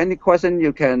if you have any question,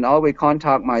 you can always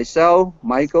contact myself,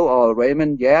 Michael, or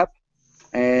Raymond Yap.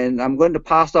 And I'm going to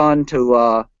pass on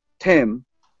to Tim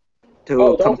to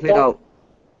Oh, complete out.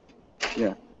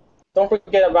 Yeah. don't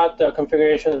forget about the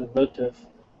configuration of Bluetooth.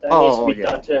 That needs to be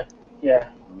done too. Yeah.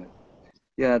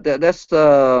 Yeah, that's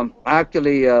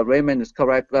actually Raymond is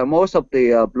correct. Most of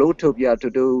the Bluetooth you have to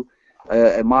do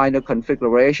a minor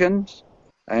configurations,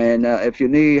 and if you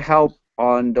need help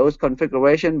on those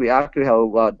configurations, we actually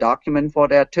have a document for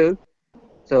that too.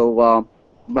 So,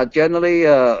 but generally,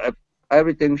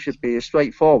 everything should be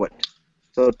straightforward.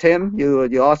 So, Tim,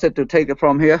 you all set to take it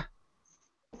from here.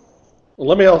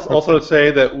 Let me also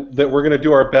say that we're going to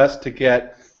do our best to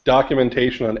get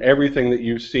documentation on everything that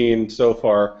you've seen so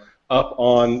far up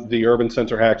on the Urban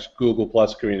Sensor Hacks Google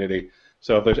Plus community.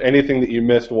 So if there's anything that you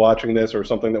missed watching this or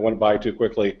something that went by too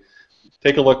quickly,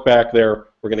 take a look back there.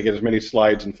 We're going to get as many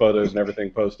slides and photos and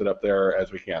everything posted up there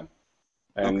as we can.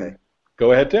 And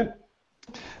go ahead, Tim.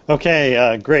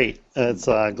 Okay, great. It's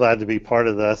glad to be part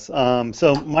of this.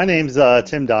 So my name's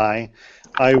Tim Dye.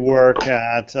 I work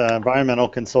at an environmental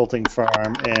consulting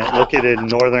firm located in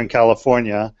Northern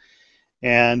California.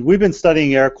 And we've been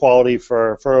studying air quality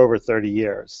for over 30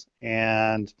 years.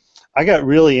 And I got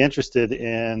really interested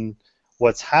in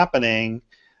what's happening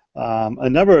a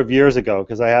number of years ago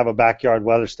because I have a backyard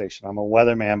weather station. I'm a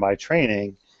weatherman by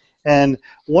training. And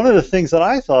one of the things that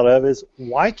I thought of is,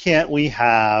 why can't we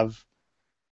have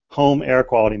home air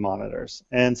quality monitors?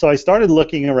 And so I started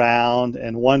looking around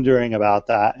and wondering about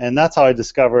that. And that's how I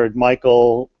discovered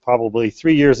Michael probably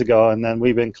 3 years ago, and then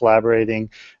we've been collaborating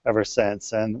ever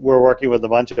since. And we're working with a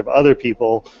bunch of other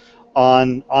people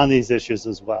on these issues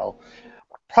as well.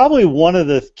 Probably one of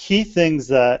the key things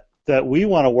that we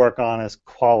want to work on is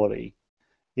quality.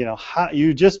 You know,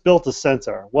 you just built a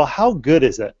sensor. Well, how good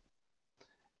is it?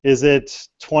 Is it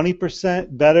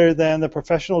 20% better than the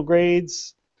professional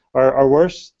grades, or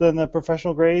worse than the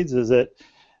professional grades? Does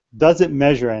it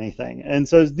measure anything? And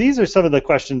so these are some of the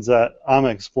questions that I'm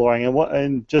exploring, and what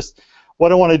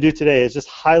I want to do today is just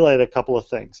highlight a couple of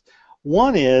things.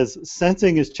 One is,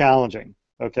 sensing is challenging.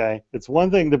 Okay, it's one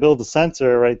thing to build a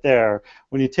sensor right there.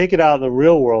 When you take it out in the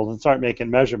real world and start making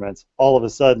measurements, all of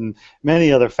a sudden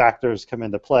many other factors come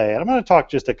into play. And I'm going to talk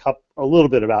just a little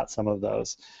bit about some of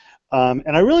those.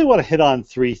 And I really want to hit on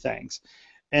three things.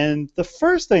 And the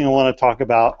first thing I want to talk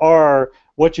about are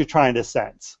what you're trying to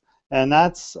sense. And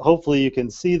that's, hopefully you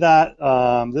can see that.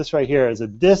 This right here is a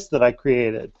disk that I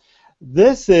created.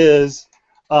 This is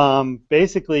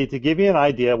basically to give you an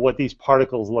idea of what these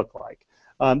particles look like.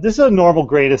 This is a normal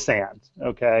grain of sand.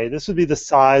 Okay, this would be the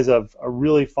size of a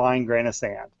really fine grain of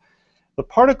sand. The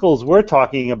particles we're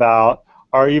talking about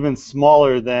are even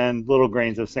smaller than little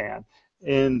grains of sand.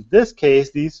 In this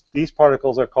case, these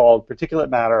particles are called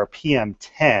particulate matter, or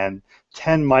PM10,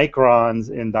 10 microns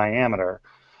in diameter.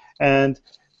 And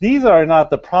these are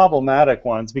not the problematic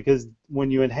ones, because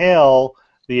when you inhale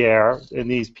the air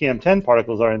and these PM10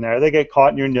 particles are in there, they get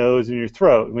caught in your nose and your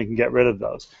throat, and we can get rid of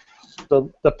those.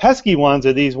 The pesky ones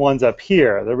are these ones up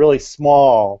here. They're really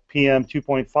small, PM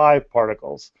 2.5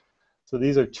 particles. So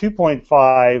these are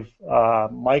 2.5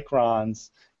 microns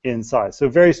in size, so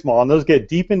very small, and those get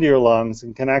deep into your lungs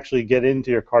and can actually get into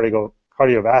your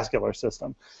cardiovascular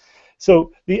system.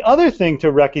 So the other thing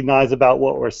to recognize about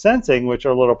what we're sensing, which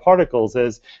are little particles,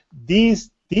 is these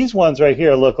ones right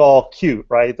here look all cute,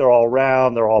 right? They're all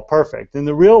round, they're all perfect. In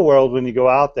the real world, when you go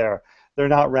out there, they're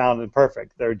not round and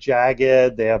perfect. They're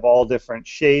jagged, they have all different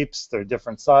shapes, they're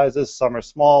different sizes. Some are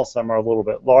small, some are a little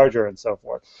bit larger, and so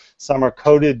forth. Some are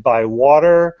coated by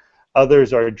water,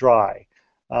 others are dry.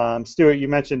 Stuart, you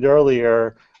mentioned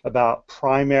earlier about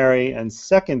primary and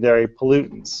secondary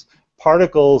pollutants.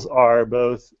 Particles are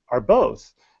both.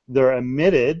 They're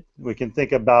emitted. We can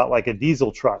think about like a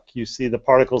diesel truck. You see the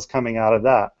particles coming out of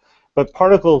that. But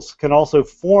particles can also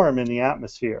form in the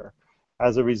atmosphere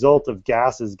as a result of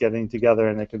gases getting together,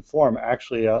 and they can form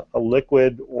actually a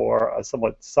liquid or a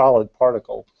somewhat solid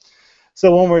particle.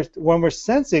 So when we're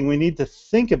sensing, we need to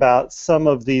think about some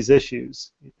of these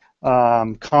issues.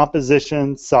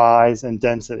 Composition, size, and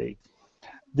density.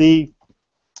 The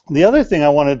other thing I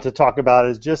wanted to talk about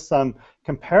is just some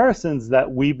comparisons that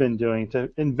we've been doing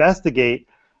to investigate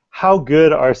how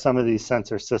good are some of these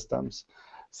sensor systems.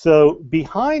 So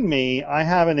behind me, I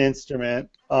have an instrument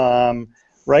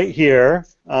right here.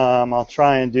 I'll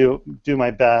try and do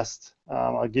my best.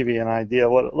 I'll give you an idea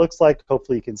of what it looks like.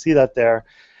 Hopefully you can see that there.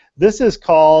 This is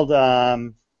called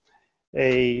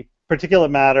a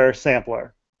particulate matter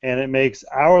sampler, and it makes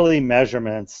hourly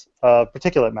measurements of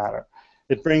particulate matter.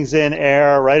 It brings in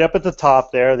air right up at the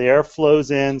top there. The air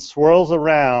flows in, swirls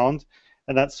around,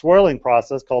 and that swirling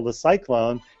process, called a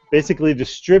cyclone, basically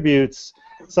distributes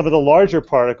some of the larger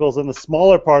particles, and the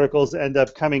smaller particles end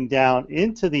up coming down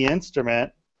into the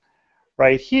instrument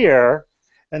right here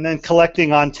and then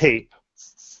collecting on tape.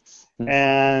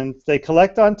 And they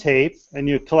collect on tape, and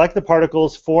you collect the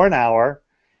particles for an hour,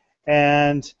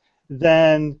 and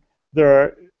then there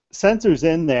are sensors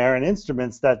in there and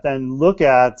instruments that then look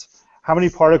at how many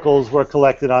particles were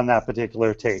collected on that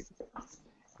particular tape.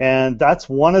 And that's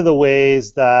one of the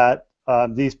ways that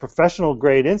these professional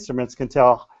grade instruments can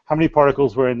tell how many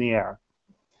particles were in the air.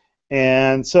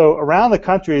 And so around the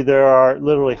country there are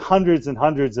literally hundreds and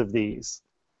hundreds of these,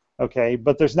 okay,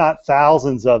 but there's not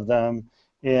thousands of them.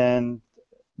 In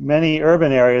many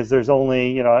urban areas there's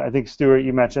only, you know, I think Stuart,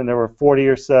 you mentioned there were 40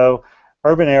 or so.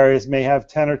 Urban areas may have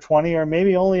 10 or 20 or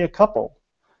maybe only a couple.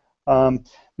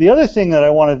 The other thing that I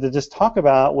wanted to just talk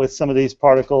about with some of these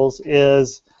particles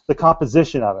is the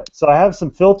composition of it. So I have some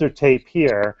filter tape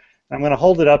here. I'm going to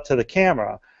hold it up to the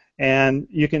camera, and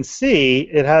you can see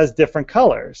it has different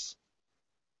colors.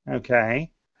 Okay,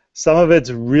 some of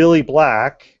it's really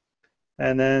black,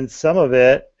 and then some of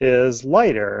it is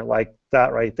lighter, like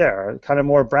that right there, kind of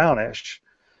more brownish.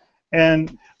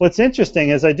 And what's interesting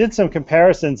is I did some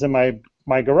comparisons in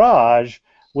my garage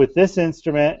with this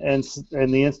instrument and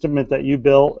the instrument that you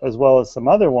built, as well as some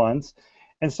other ones,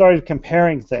 and started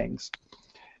comparing things.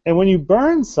 And when you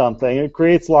burn something, it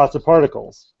creates lots of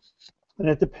particles. And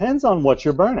it depends on what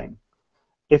you're burning.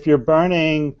 If you're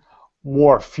burning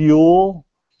more fuel,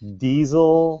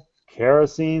 diesel,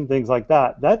 kerosene, things like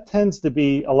that, that tends to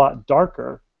be a lot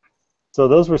darker. So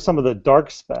those were some of the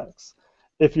dark specks.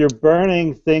 If you're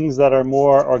burning things that are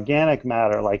more organic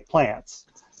matter, like plants,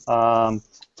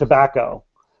 tobacco,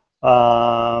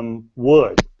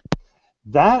 wood,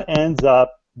 that ends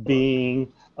up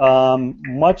being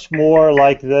much more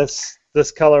like this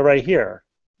color right here,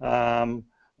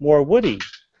 more woody.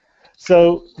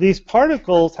 So these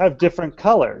particles have different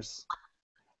colors,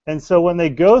 and so when they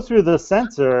go through the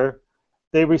sensor,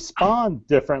 they respond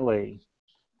differently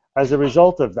as a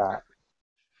result of that.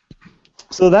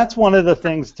 So that's one of the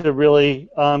things to really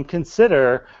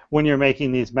consider when you're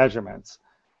making these measurements.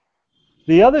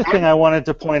 The other thing I wanted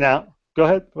to point out, go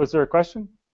ahead, was there a question?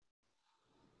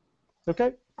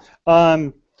 Okay.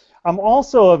 I'm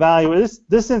also evaluating,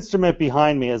 this instrument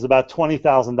behind me is about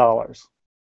 $20,000.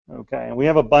 Okay, and we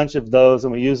have a bunch of those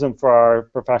and we use them for our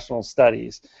professional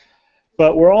studies.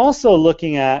 But we're also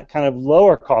looking at kind of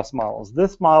lower cost models.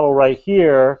 This model right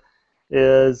here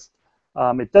is,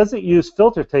 it doesn't use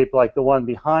filter tape like the one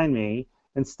behind me.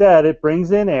 Instead, it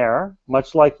brings in air,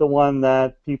 much like the one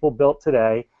that people built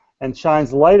today, and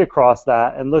shines light across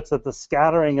that and looks at the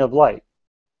scattering of light.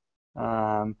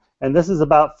 And this is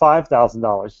about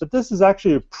 $5,000. But this is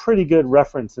actually a pretty good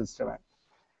reference instrument.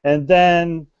 And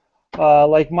then,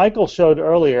 like Michael showed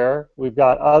earlier, we've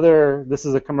got other, this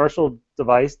is a commercial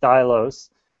device, Dylos,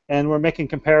 and we're making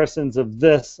comparisons of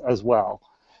this as well.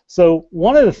 So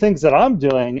one of the things that I'm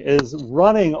doing is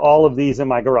running all of these in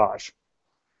my garage.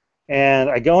 And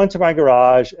I go into my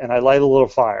garage and I light a little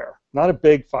fire. Not a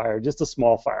big fire, just a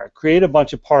small fire. Create a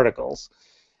bunch of particles.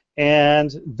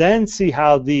 And then see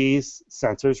how these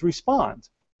sensors respond.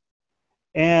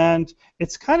 And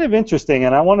it's kind of interesting,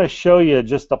 and I want to show you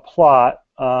just a plot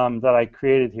that I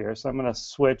created here. So I'm going to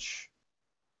switch,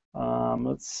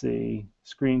 let's see,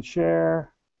 screen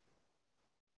share.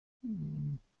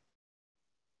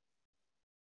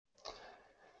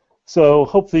 So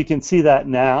hopefully you can see that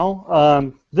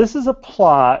now. This is a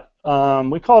plot,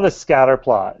 we call it a scatter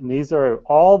plot, and these are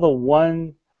all the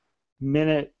 1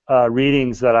 minute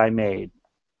readings that I made.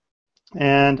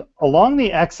 And along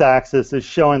the x-axis is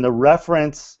showing the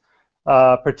reference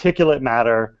particulate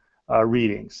matter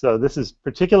readings. So this is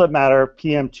particulate matter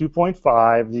PM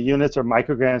 2.5. The units are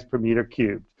micrograms per meter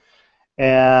cubed.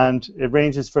 And it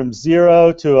ranges from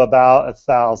 0 to about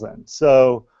 1,000.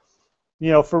 So,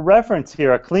 you know, for reference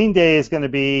here, a clean day is going to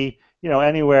be, you know,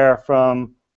 anywhere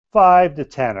from 5 to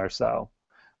 10 or so.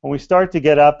 When we start to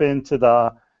get up into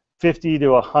the 50 to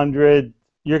 100,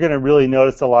 you're going to really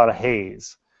notice a lot of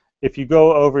haze. if you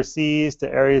go overseas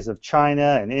to areas of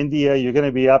China and India, you're going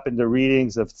to be up into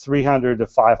readings of 300 to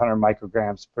 500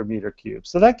 micrograms per meter cubed.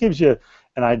 So that gives you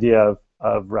an idea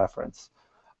of reference.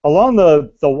 Along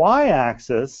the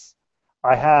y-axis,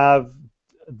 I have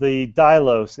the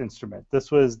Dylos instrument. This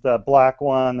was the black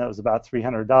one that was about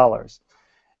 $300.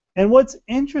 And what's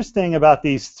interesting about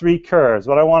these three curves,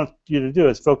 what I want you to do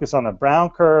is focus on the brown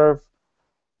curve,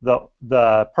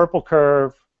 the purple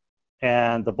curve,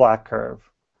 and the black curve.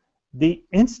 The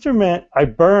instrument, I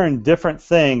burned different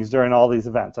things during all these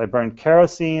events. I burned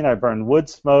kerosene, I burned wood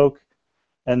smoke,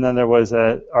 and then there was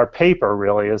our paper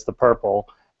really is the purple,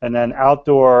 and then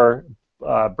outdoor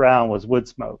brown was wood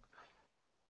smoke.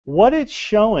 What it's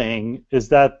showing is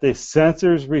that the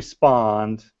sensors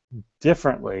respond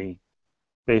differently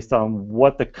based on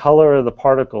what the color of the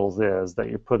particles is that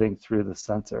you're putting through the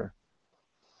sensor.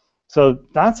 So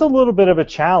that's a little bit of a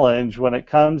challenge when it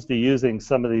comes to using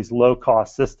some of these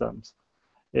low-cost systems,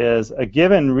 is a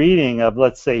given reading of,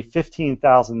 let's say,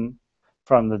 15,000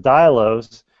 from the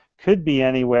Dylos could be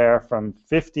anywhere from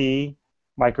 50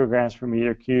 micrograms per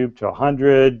meter cubed to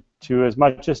 100 to as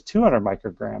much as 200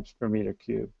 micrograms per meter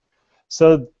cubed.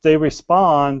 So they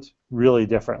respond really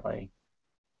differently.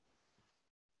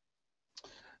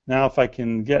 Now if I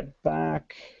can get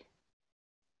back.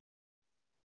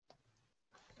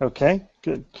 Okay,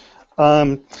 good.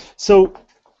 So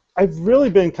I've really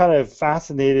been kind of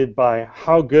fascinated by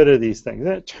how good are these things.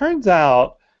 And it turns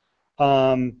out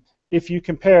if you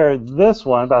compare this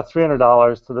one, about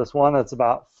 $300, to this one that's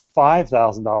about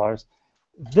 $5,000,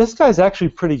 this guy's actually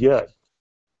pretty good.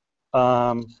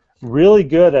 Really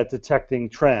good at detecting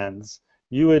trends.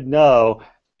 You would know,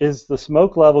 is the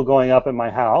smoke level going up in my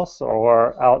house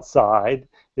or outside?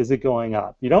 Is it going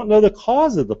up? You don't know the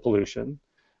cause of the pollution,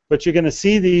 but you're going to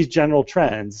see these general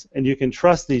trends, and you can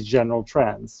trust these general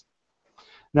trends.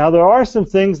 Now, there are some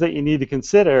things that you need to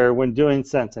consider when doing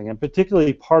sensing, and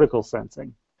particularly particle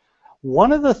sensing.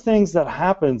 One of the things that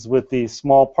happens with these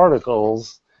small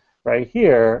particles right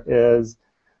here is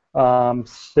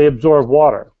they absorb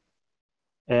water.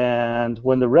 And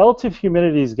when the relative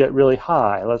humidities get really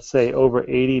high, let's say over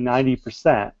 80,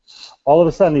 90%, all of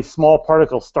a sudden these small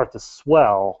particles start to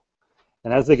swell.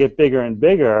 And as they get bigger and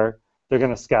bigger, they're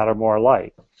going to scatter more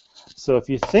light. So if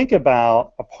you think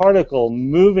about a particle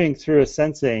moving through a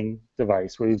sensing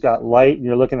device where you've got light and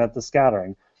you're looking at the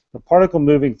scattering, the particle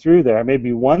moving through there may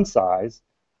be one size.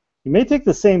 You may take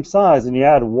the same size and you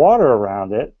add water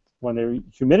around it when the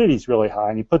humidity is really high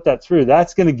and you put that through,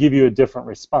 that's going to give you a different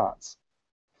response.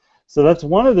 So that's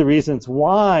one of the reasons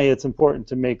why it's important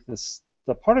to make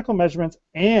the particle measurements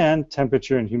and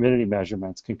temperature and humidity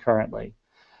measurements concurrently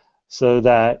so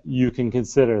that you can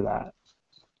consider that.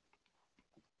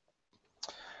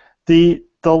 The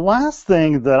last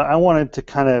thing that I wanted to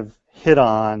kind of hit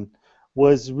on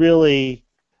was really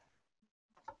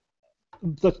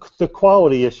the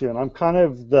quality issue, and I'm kind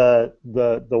of the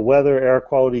weather air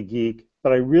quality geek,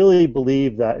 but I really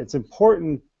believe that it's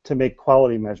important to make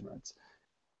quality measurements.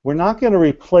 We're not going to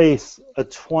replace a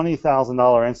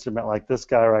 $20,000 instrument like this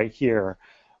guy right here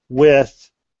with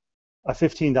a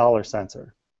 $15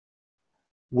 sensor.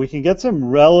 We can get some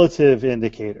relative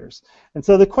indicators. And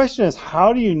so the question is,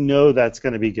 how do you know that's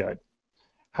going to be good?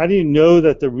 How do you know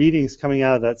that the readings coming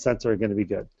out of that sensor are going to be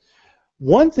good?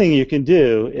 One thing you can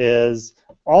do is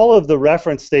all of the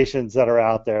reference stations that are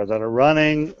out there that are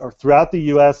running or throughout the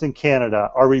US and Canada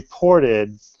are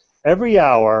reported every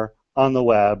hour on the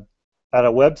web at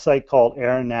a website called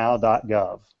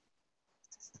airnow.gov.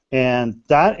 And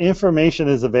that information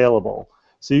is available.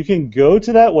 So you can go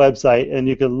to that website and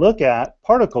you can look at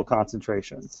particle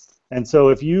concentrations. And so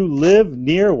if you live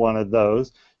near one of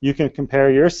those, you can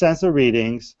compare your sensor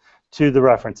readings to the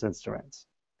reference instruments.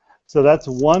 So that's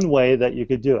one way that you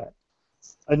could do it.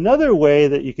 Another way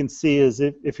that you can see is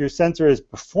if your sensor is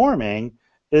performing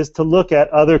is to look at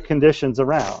other conditions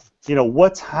around. You know,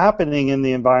 what's happening in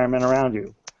the environment around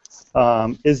you?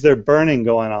 Is there burning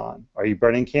going on? Are you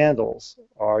burning candles?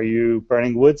 Are you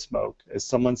burning wood smoke? Is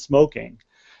someone smoking?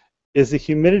 Is the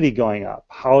humidity going up?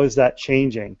 How is that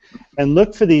changing? And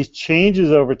look for these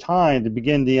changes over time to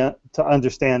begin to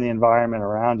understand the environment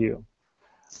around you.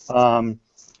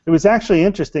 It was actually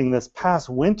interesting this past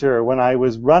winter when I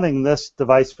was running this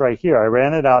device right here. I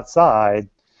ran it outside,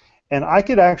 and I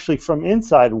could actually, from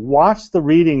inside, watch the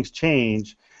readings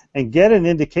change and get an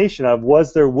indication of,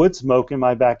 was there wood smoke in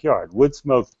my backyard, wood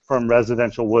smoke from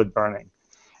residential wood burning.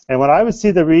 And when I would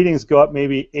see the readings go up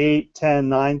maybe 8, 10,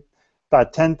 9,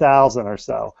 about 10,000 or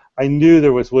so, I knew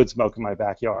there was wood smoke in my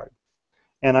backyard.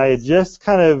 And I had just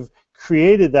kind of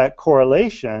created that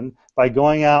correlation by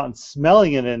going out and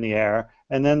smelling it in the air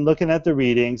and then looking at the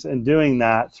readings and doing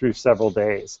that through several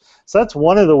days. So that's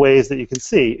one of the ways that you can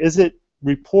see, is it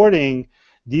reporting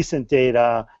decent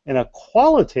data in a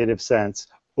qualitative sense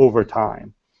over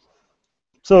time?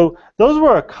 So those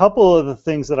were a couple of the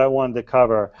things that I wanted to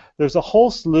cover. There's a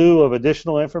whole slew of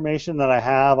additional information that I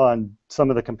have on some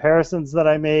of the comparisons that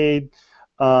I made,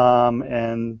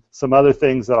 and some other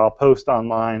things that I'll post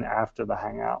online after the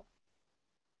Hangout.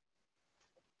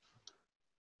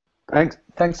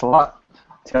 Thanks a lot,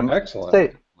 Tim. Excellent.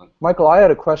 Say, Michael, I had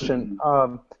a question.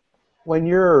 When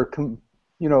you're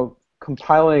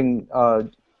compiling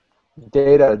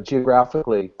data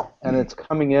geographically and it's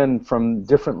coming in from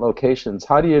different locations,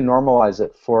 how do you normalize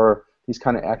it for these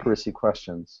kind of accuracy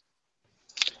questions?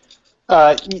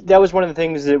 That was one of the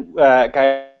things that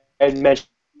I had mentioned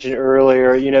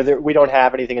earlier. We don't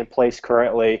have anything in place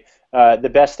currently.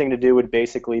 The best thing to do would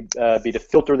basically be to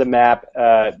filter the map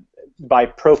by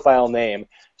profile name.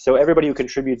 So everybody who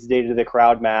contributes data to the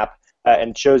crowd map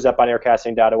and shows up on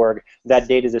aircasting.org, that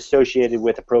data is associated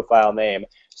with a profile name.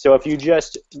 So if you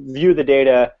just view the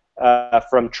data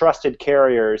from trusted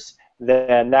carriers,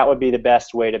 then that would be the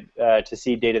best way to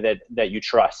see data that you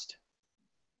trust.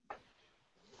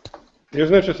 Here's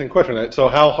an interesting question. So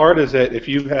how hard is it if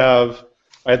you have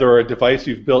either a device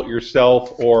you've built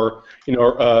yourself or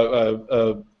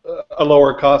a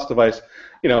lower cost device?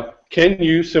 Can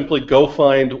you simply go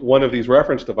find one of these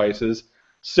reference devices,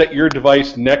 set your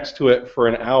device next to it for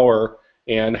an hour,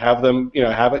 and have them,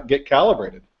 have it get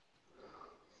calibrated?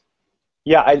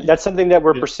 Yeah, that's something that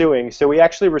we're pursuing. So we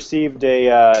actually received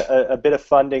a bit of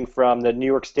funding from the New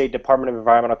York State Department of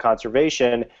Environmental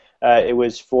Conservation. It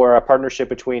was for a partnership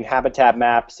between Habitat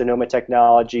Map, Sonoma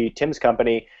Technology, Tim's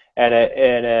company, and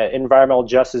an environmental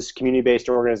justice community-based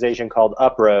organization called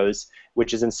UPROSE,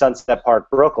 which is in Sunset Park,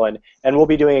 Brooklyn, and we'll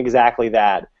be doing exactly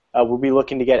that. We'll be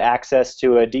looking to get access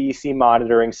to a DEC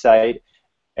monitoring site,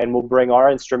 and we'll bring our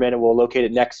instrument and we'll locate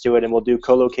it next to it, and we'll do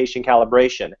co-location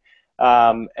calibration.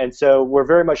 And so we're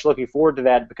very much looking forward to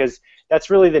that, because that's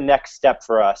really the next step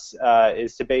for us,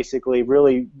 is to basically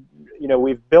really,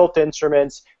 we've built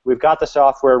instruments, we've got the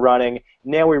software running,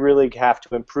 now we really have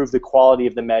to improve the quality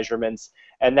of the measurements,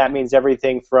 and that means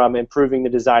everything from improving the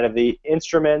design of the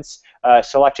instruments,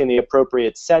 selecting the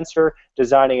appropriate sensor,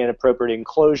 designing an appropriate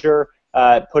enclosure,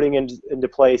 putting into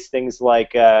place things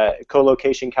like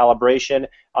co-location calibration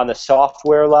on the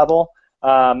software level,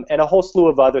 and a whole slew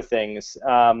of other things.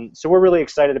 So we're really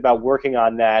excited about working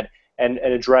on that and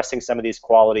addressing some of these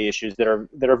quality issues that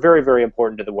are very, very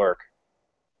important to the work.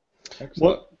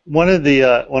 Excellent. One of the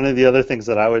other things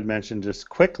that I would mention just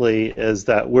quickly is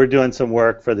that we're doing some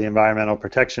work for the Environmental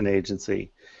Protection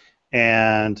Agency,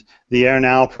 and the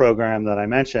AirNow program that I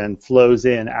mentioned flows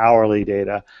in hourly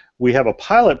data. We have a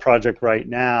pilot project right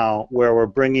now where we're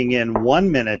bringing in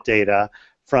 1-minute data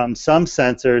from some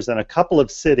sensors in a couple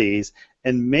of cities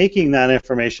and making that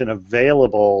information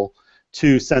available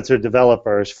to sensor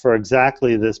developers for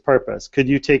exactly this purpose. Could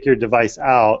you take your device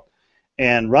out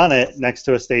and run it next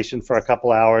to a station for a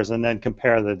couple hours and then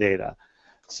compare the data?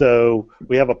 So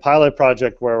we have a pilot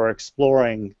project where we're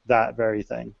exploring that very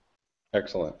thing.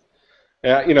 Excellent.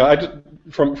 I just,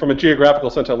 from a geographical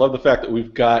sense, I love the fact that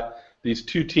we've got these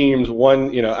two teams,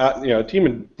 one, a team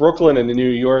in Brooklyn and in New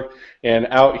York, and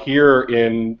out here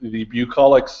in the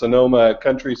bucolic Sonoma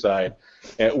countryside,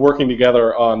 working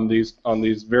together on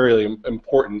these very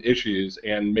important issues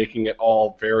and making it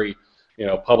all very,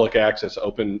 public access,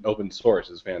 open source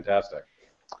is fantastic.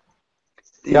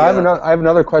 Yeah, I have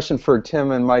another question for Tim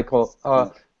and Michael.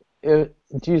 Do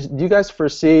you guys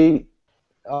foresee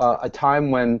a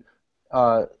time when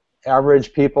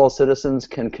average people, citizens,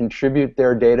 can contribute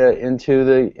their data into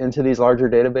these larger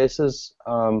databases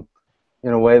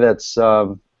in a way that's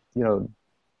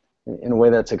in a way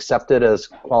that's accepted as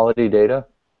quality data?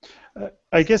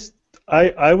 I guess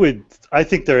I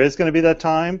think there is going to be that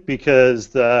time, because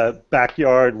the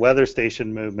backyard weather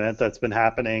station movement that's been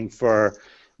happening for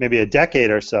maybe a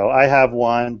decade or so. I have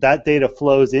one. That data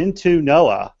flows into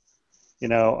NOAA,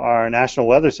 our National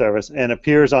Weather Service, and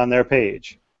appears on their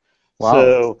page. Wow.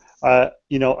 So,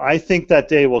 I think that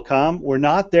day will come. We're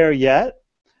not there yet,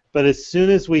 but as soon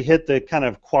as we hit the kind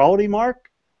of quality mark,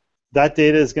 that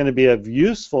data is going to be of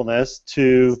usefulness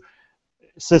to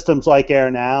systems like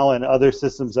AirNow and other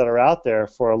systems that are out there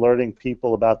for alerting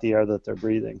people about the air that they're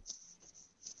breathing.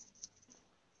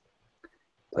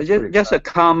 Just a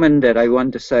comment that I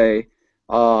want to say.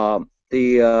 I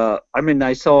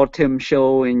saw Tim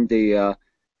showing the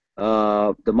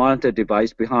monitor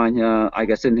device behind, I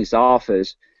guess, in his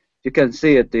office. You can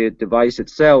see it. The device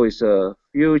itself is a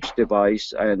huge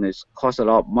device, and it costs a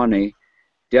lot of money.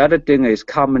 The other thing is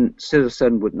common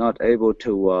citizen would not able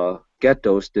to get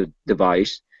those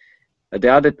device. And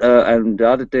the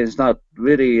other thing is not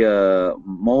really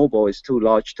mobile. It's too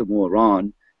large to move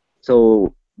around.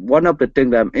 So one of the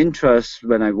things that I'm interested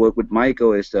when I work with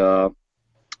Michael is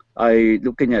I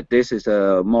looking at this as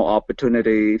a more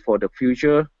opportunity for the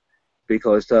future,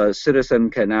 because citizen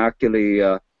can actually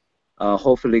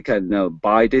hopefully can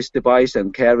buy this device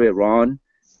and carry it around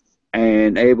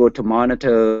and able to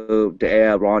monitor the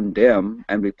air around them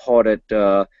and report it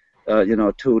you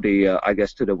know, to the I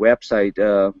guess to the website,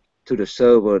 to the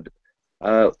server.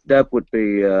 That would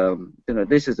be you know,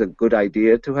 this is a good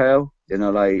idea to have, you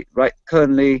know, like right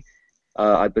currently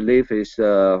I believe is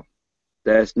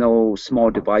there's no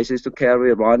small devices to carry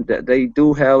around. They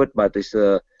do have it, but it's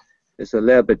a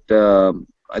little bit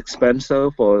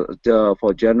expensive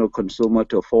for general consumer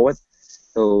to afford.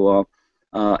 So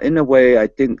in a way, I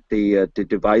think the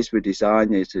device we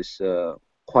design is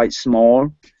quite small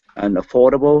and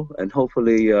affordable, and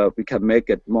hopefully we can make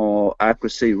it more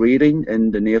accuracy reading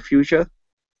in the near future.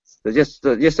 So that's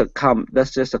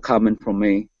just a comment from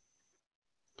me.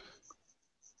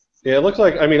 Yeah, it looks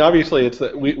like, I mean, obviously it's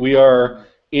that we are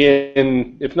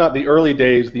in, if not the early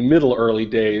days, the middle early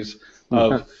days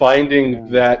of finding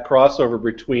that crossover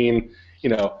between, you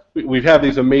know, we have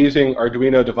these amazing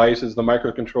Arduino devices, the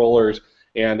microcontrollers,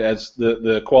 and as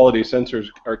the quality sensors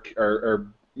are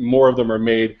more of them are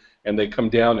made and they come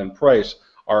down in price,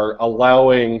 are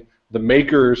allowing the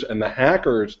makers and the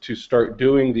hackers to start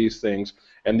doing these things,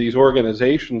 and these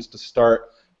organizations to start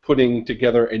putting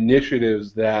together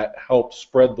initiatives that help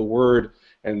spread the word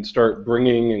and start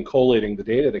bringing and collating the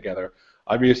data together.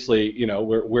 Obviously, you know,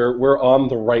 we're on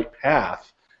the right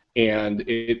path, and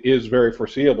it is very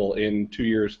foreseeable in 2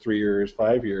 years, 3 years,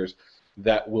 5 years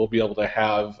that we'll be able to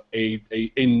have a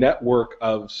network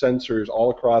of sensors all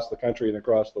across the country and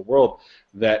across the world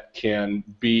that can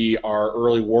be our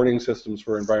early warning systems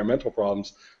for environmental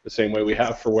problems, the same way we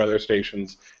have for weather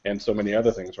stations and so many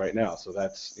other things right now. So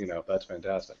that's, you know, that's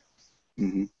fantastic.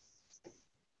 Mm-hmm.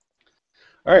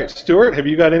 All right, Stuart, have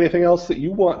you got anything else that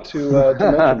you want to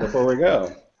mention before we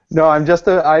go? No, I'm just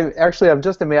I'm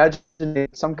just imagining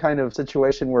some kind of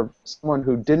situation where someone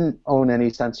who didn't own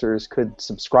any sensors could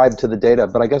subscribe to the data.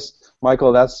 But I guess,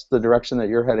 Michael, that's the direction that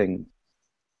you're heading.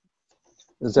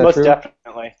 Is that Most true?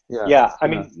 definitely. Yeah. I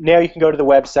mean, now you can go to the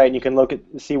website and you can look at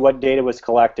see what data was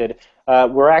collected.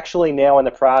 We're actually now in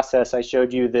the process. I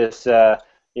showed you this,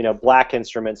 you know, black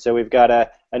instrument. So we've got a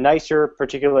nicer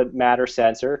particulate matter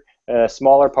sensor,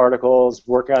 smaller particles,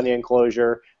 working on the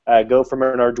enclosure. Go from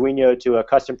an Arduino to a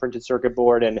custom printed circuit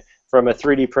board, and from a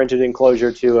 3D printed enclosure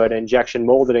to an injection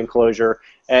molded enclosure,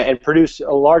 and produce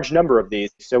a large number of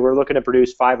these. So we're looking to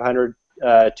produce 500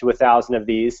 to 1,000 of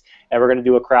these, and we're going to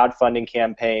do a crowdfunding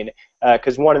campaign,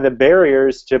 because one of the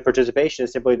barriers to participation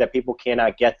is simply that people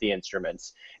cannot get the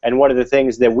instruments. And one of the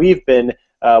things that we've been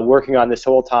working on this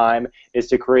whole time is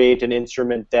to create an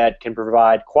instrument that can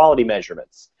provide quality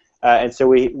measurements. And so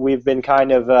we've been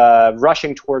kind of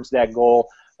rushing towards that goal,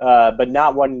 but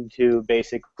not wanting to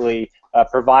basically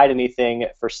provide anything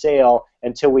for sale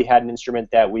until we had an instrument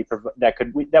that we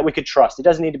could trust. It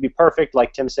doesn't need to be perfect,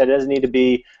 like Tim said. It doesn't need to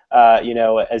be you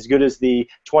know, as good as the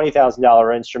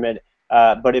 $20,000 instrument.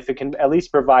 But if it can at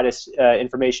least provide us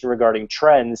information regarding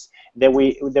trends, then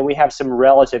we have some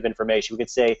relative information. We could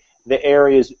say the air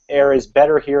is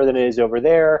better here than it is over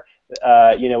there.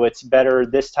 You know, it's better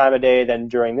this time of day than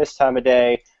during this time of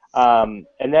day.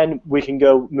 And then we can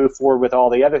go move forward with all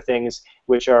the other things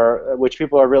which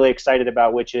people are really excited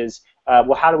about, which is,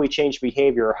 well, how do we change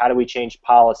behavior? How do we change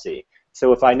policy?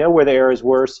 So if I know where the air is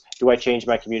worse, do I change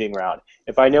my commuting route?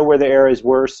 If I know where the air is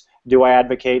worse, do I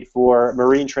advocate for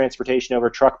marine transportation over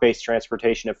truck-based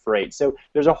transportation of freight? So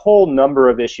there's a whole number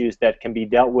of issues that can be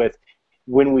dealt with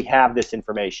when we have this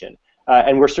information.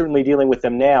 And we're certainly dealing with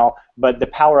them now, but the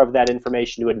power of that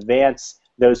information to advance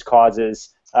those causes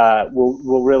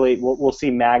we'll see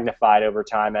magnified over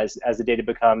time as the data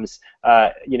becomes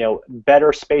you know,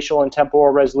 better spatial and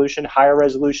temporal resolution, higher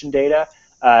resolution data,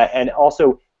 and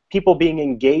also people being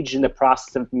engaged in the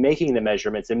process of making the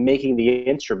measurements and making the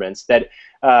instruments. That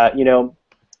you know,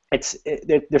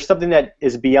 there's something that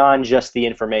is beyond just the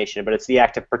information, but it's the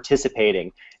act of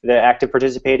participating. The act of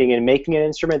participating in making an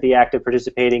instrument, the act of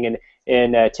participating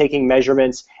in taking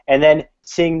measurements, and then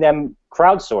seeing them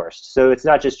crowdsourced. So it's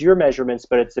not just your measurements,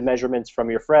 but it's the measurements from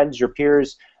your friends, your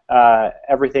peers,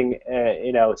 everything.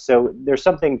 You know, so there's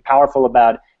something powerful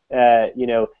about you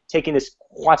know, taking this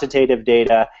quantitative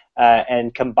data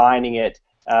and combining it,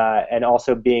 and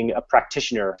also being a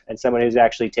practitioner and someone who's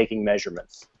actually taking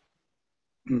measurements.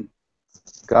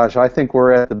 Gosh, I think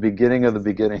we're at the beginning of the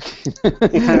beginning.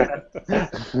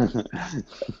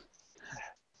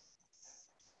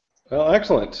 Well,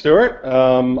 excellent, Stuart.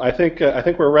 I think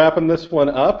we're wrapping this one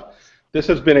up. This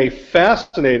has been a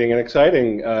fascinating and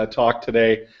exciting talk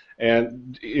today,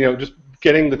 and just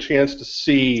getting the chance to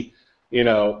see,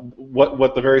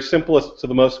 what the very simplest to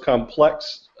the most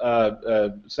complex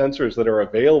sensors that are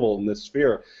available in this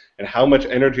sphere, and how much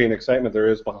energy and excitement there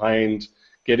is behind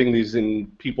getting these in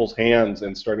people's hands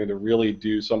and starting to really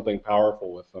do something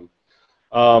powerful with them.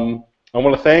 I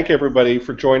want to thank everybody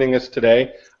for joining us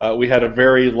today. We had a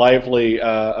very lively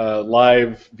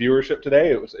live viewership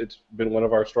today. It's been one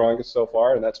of our strongest so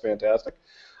far, and that's fantastic.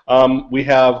 We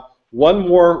have one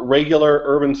more regular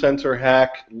Urban Sensor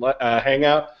Hack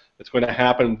hangout that's going to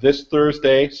happen this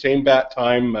Thursday, same bat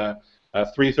time,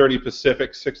 3:30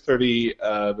 Pacific,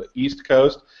 6:30 East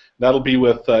Coast. That'll be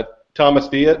with Tomas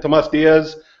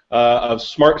Diaz of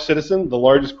Smart Citizen, the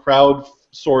largest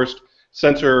crowd-sourced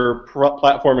sensor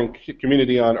platform and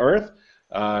community on Earth.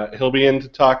 He'll be in to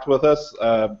talk with us.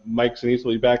 Mike Sinise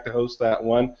will be back to host that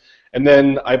one. And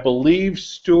then I believe,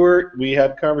 Stuart, we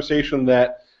had conversation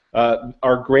that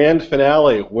our grand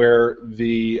finale, where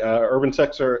the Urban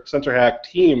Sensor Hack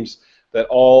teams that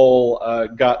all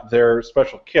got their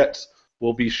special kits,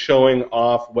 will be showing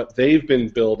off what they've been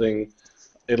building.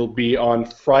 It'll be on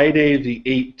Friday the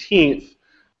 18th,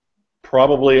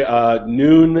 probably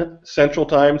noon Central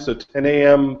Time, so 10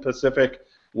 a.m. Pacific,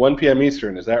 1 p.m.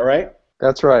 Eastern. Is that right?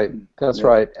 That's right. That's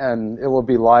right. And it will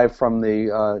be live from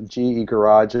the GE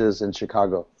garages in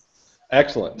Chicago.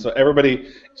 Excellent. So everybody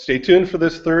stay tuned for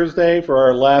this Thursday for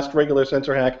our last regular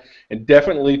Sensor Hack, and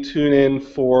definitely tune in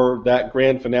for that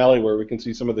grand finale where we can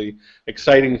see some of the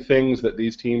exciting things that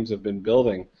these teams have been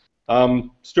building.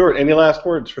 Stuart, any last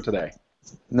words for today?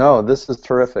 No, this is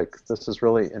terrific. This is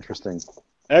really interesting.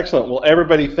 Excellent. Well,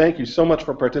 everybody, thank you so much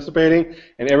for participating,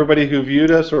 and everybody who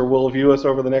viewed us or will view us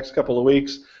over the next couple of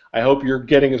weeks, I hope you're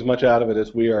getting as much out of it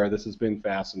as we are. This has been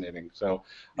fascinating. So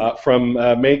from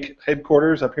Make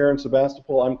headquarters up here in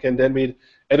Sebastopol, I'm Ken Denmead,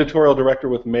 editorial director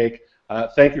with Make.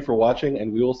 Thank you for watching,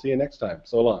 and we will see you next time.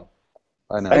 So long.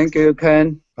 Bye now. Thank you,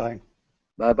 Ken. Bye.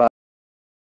 Bye-bye.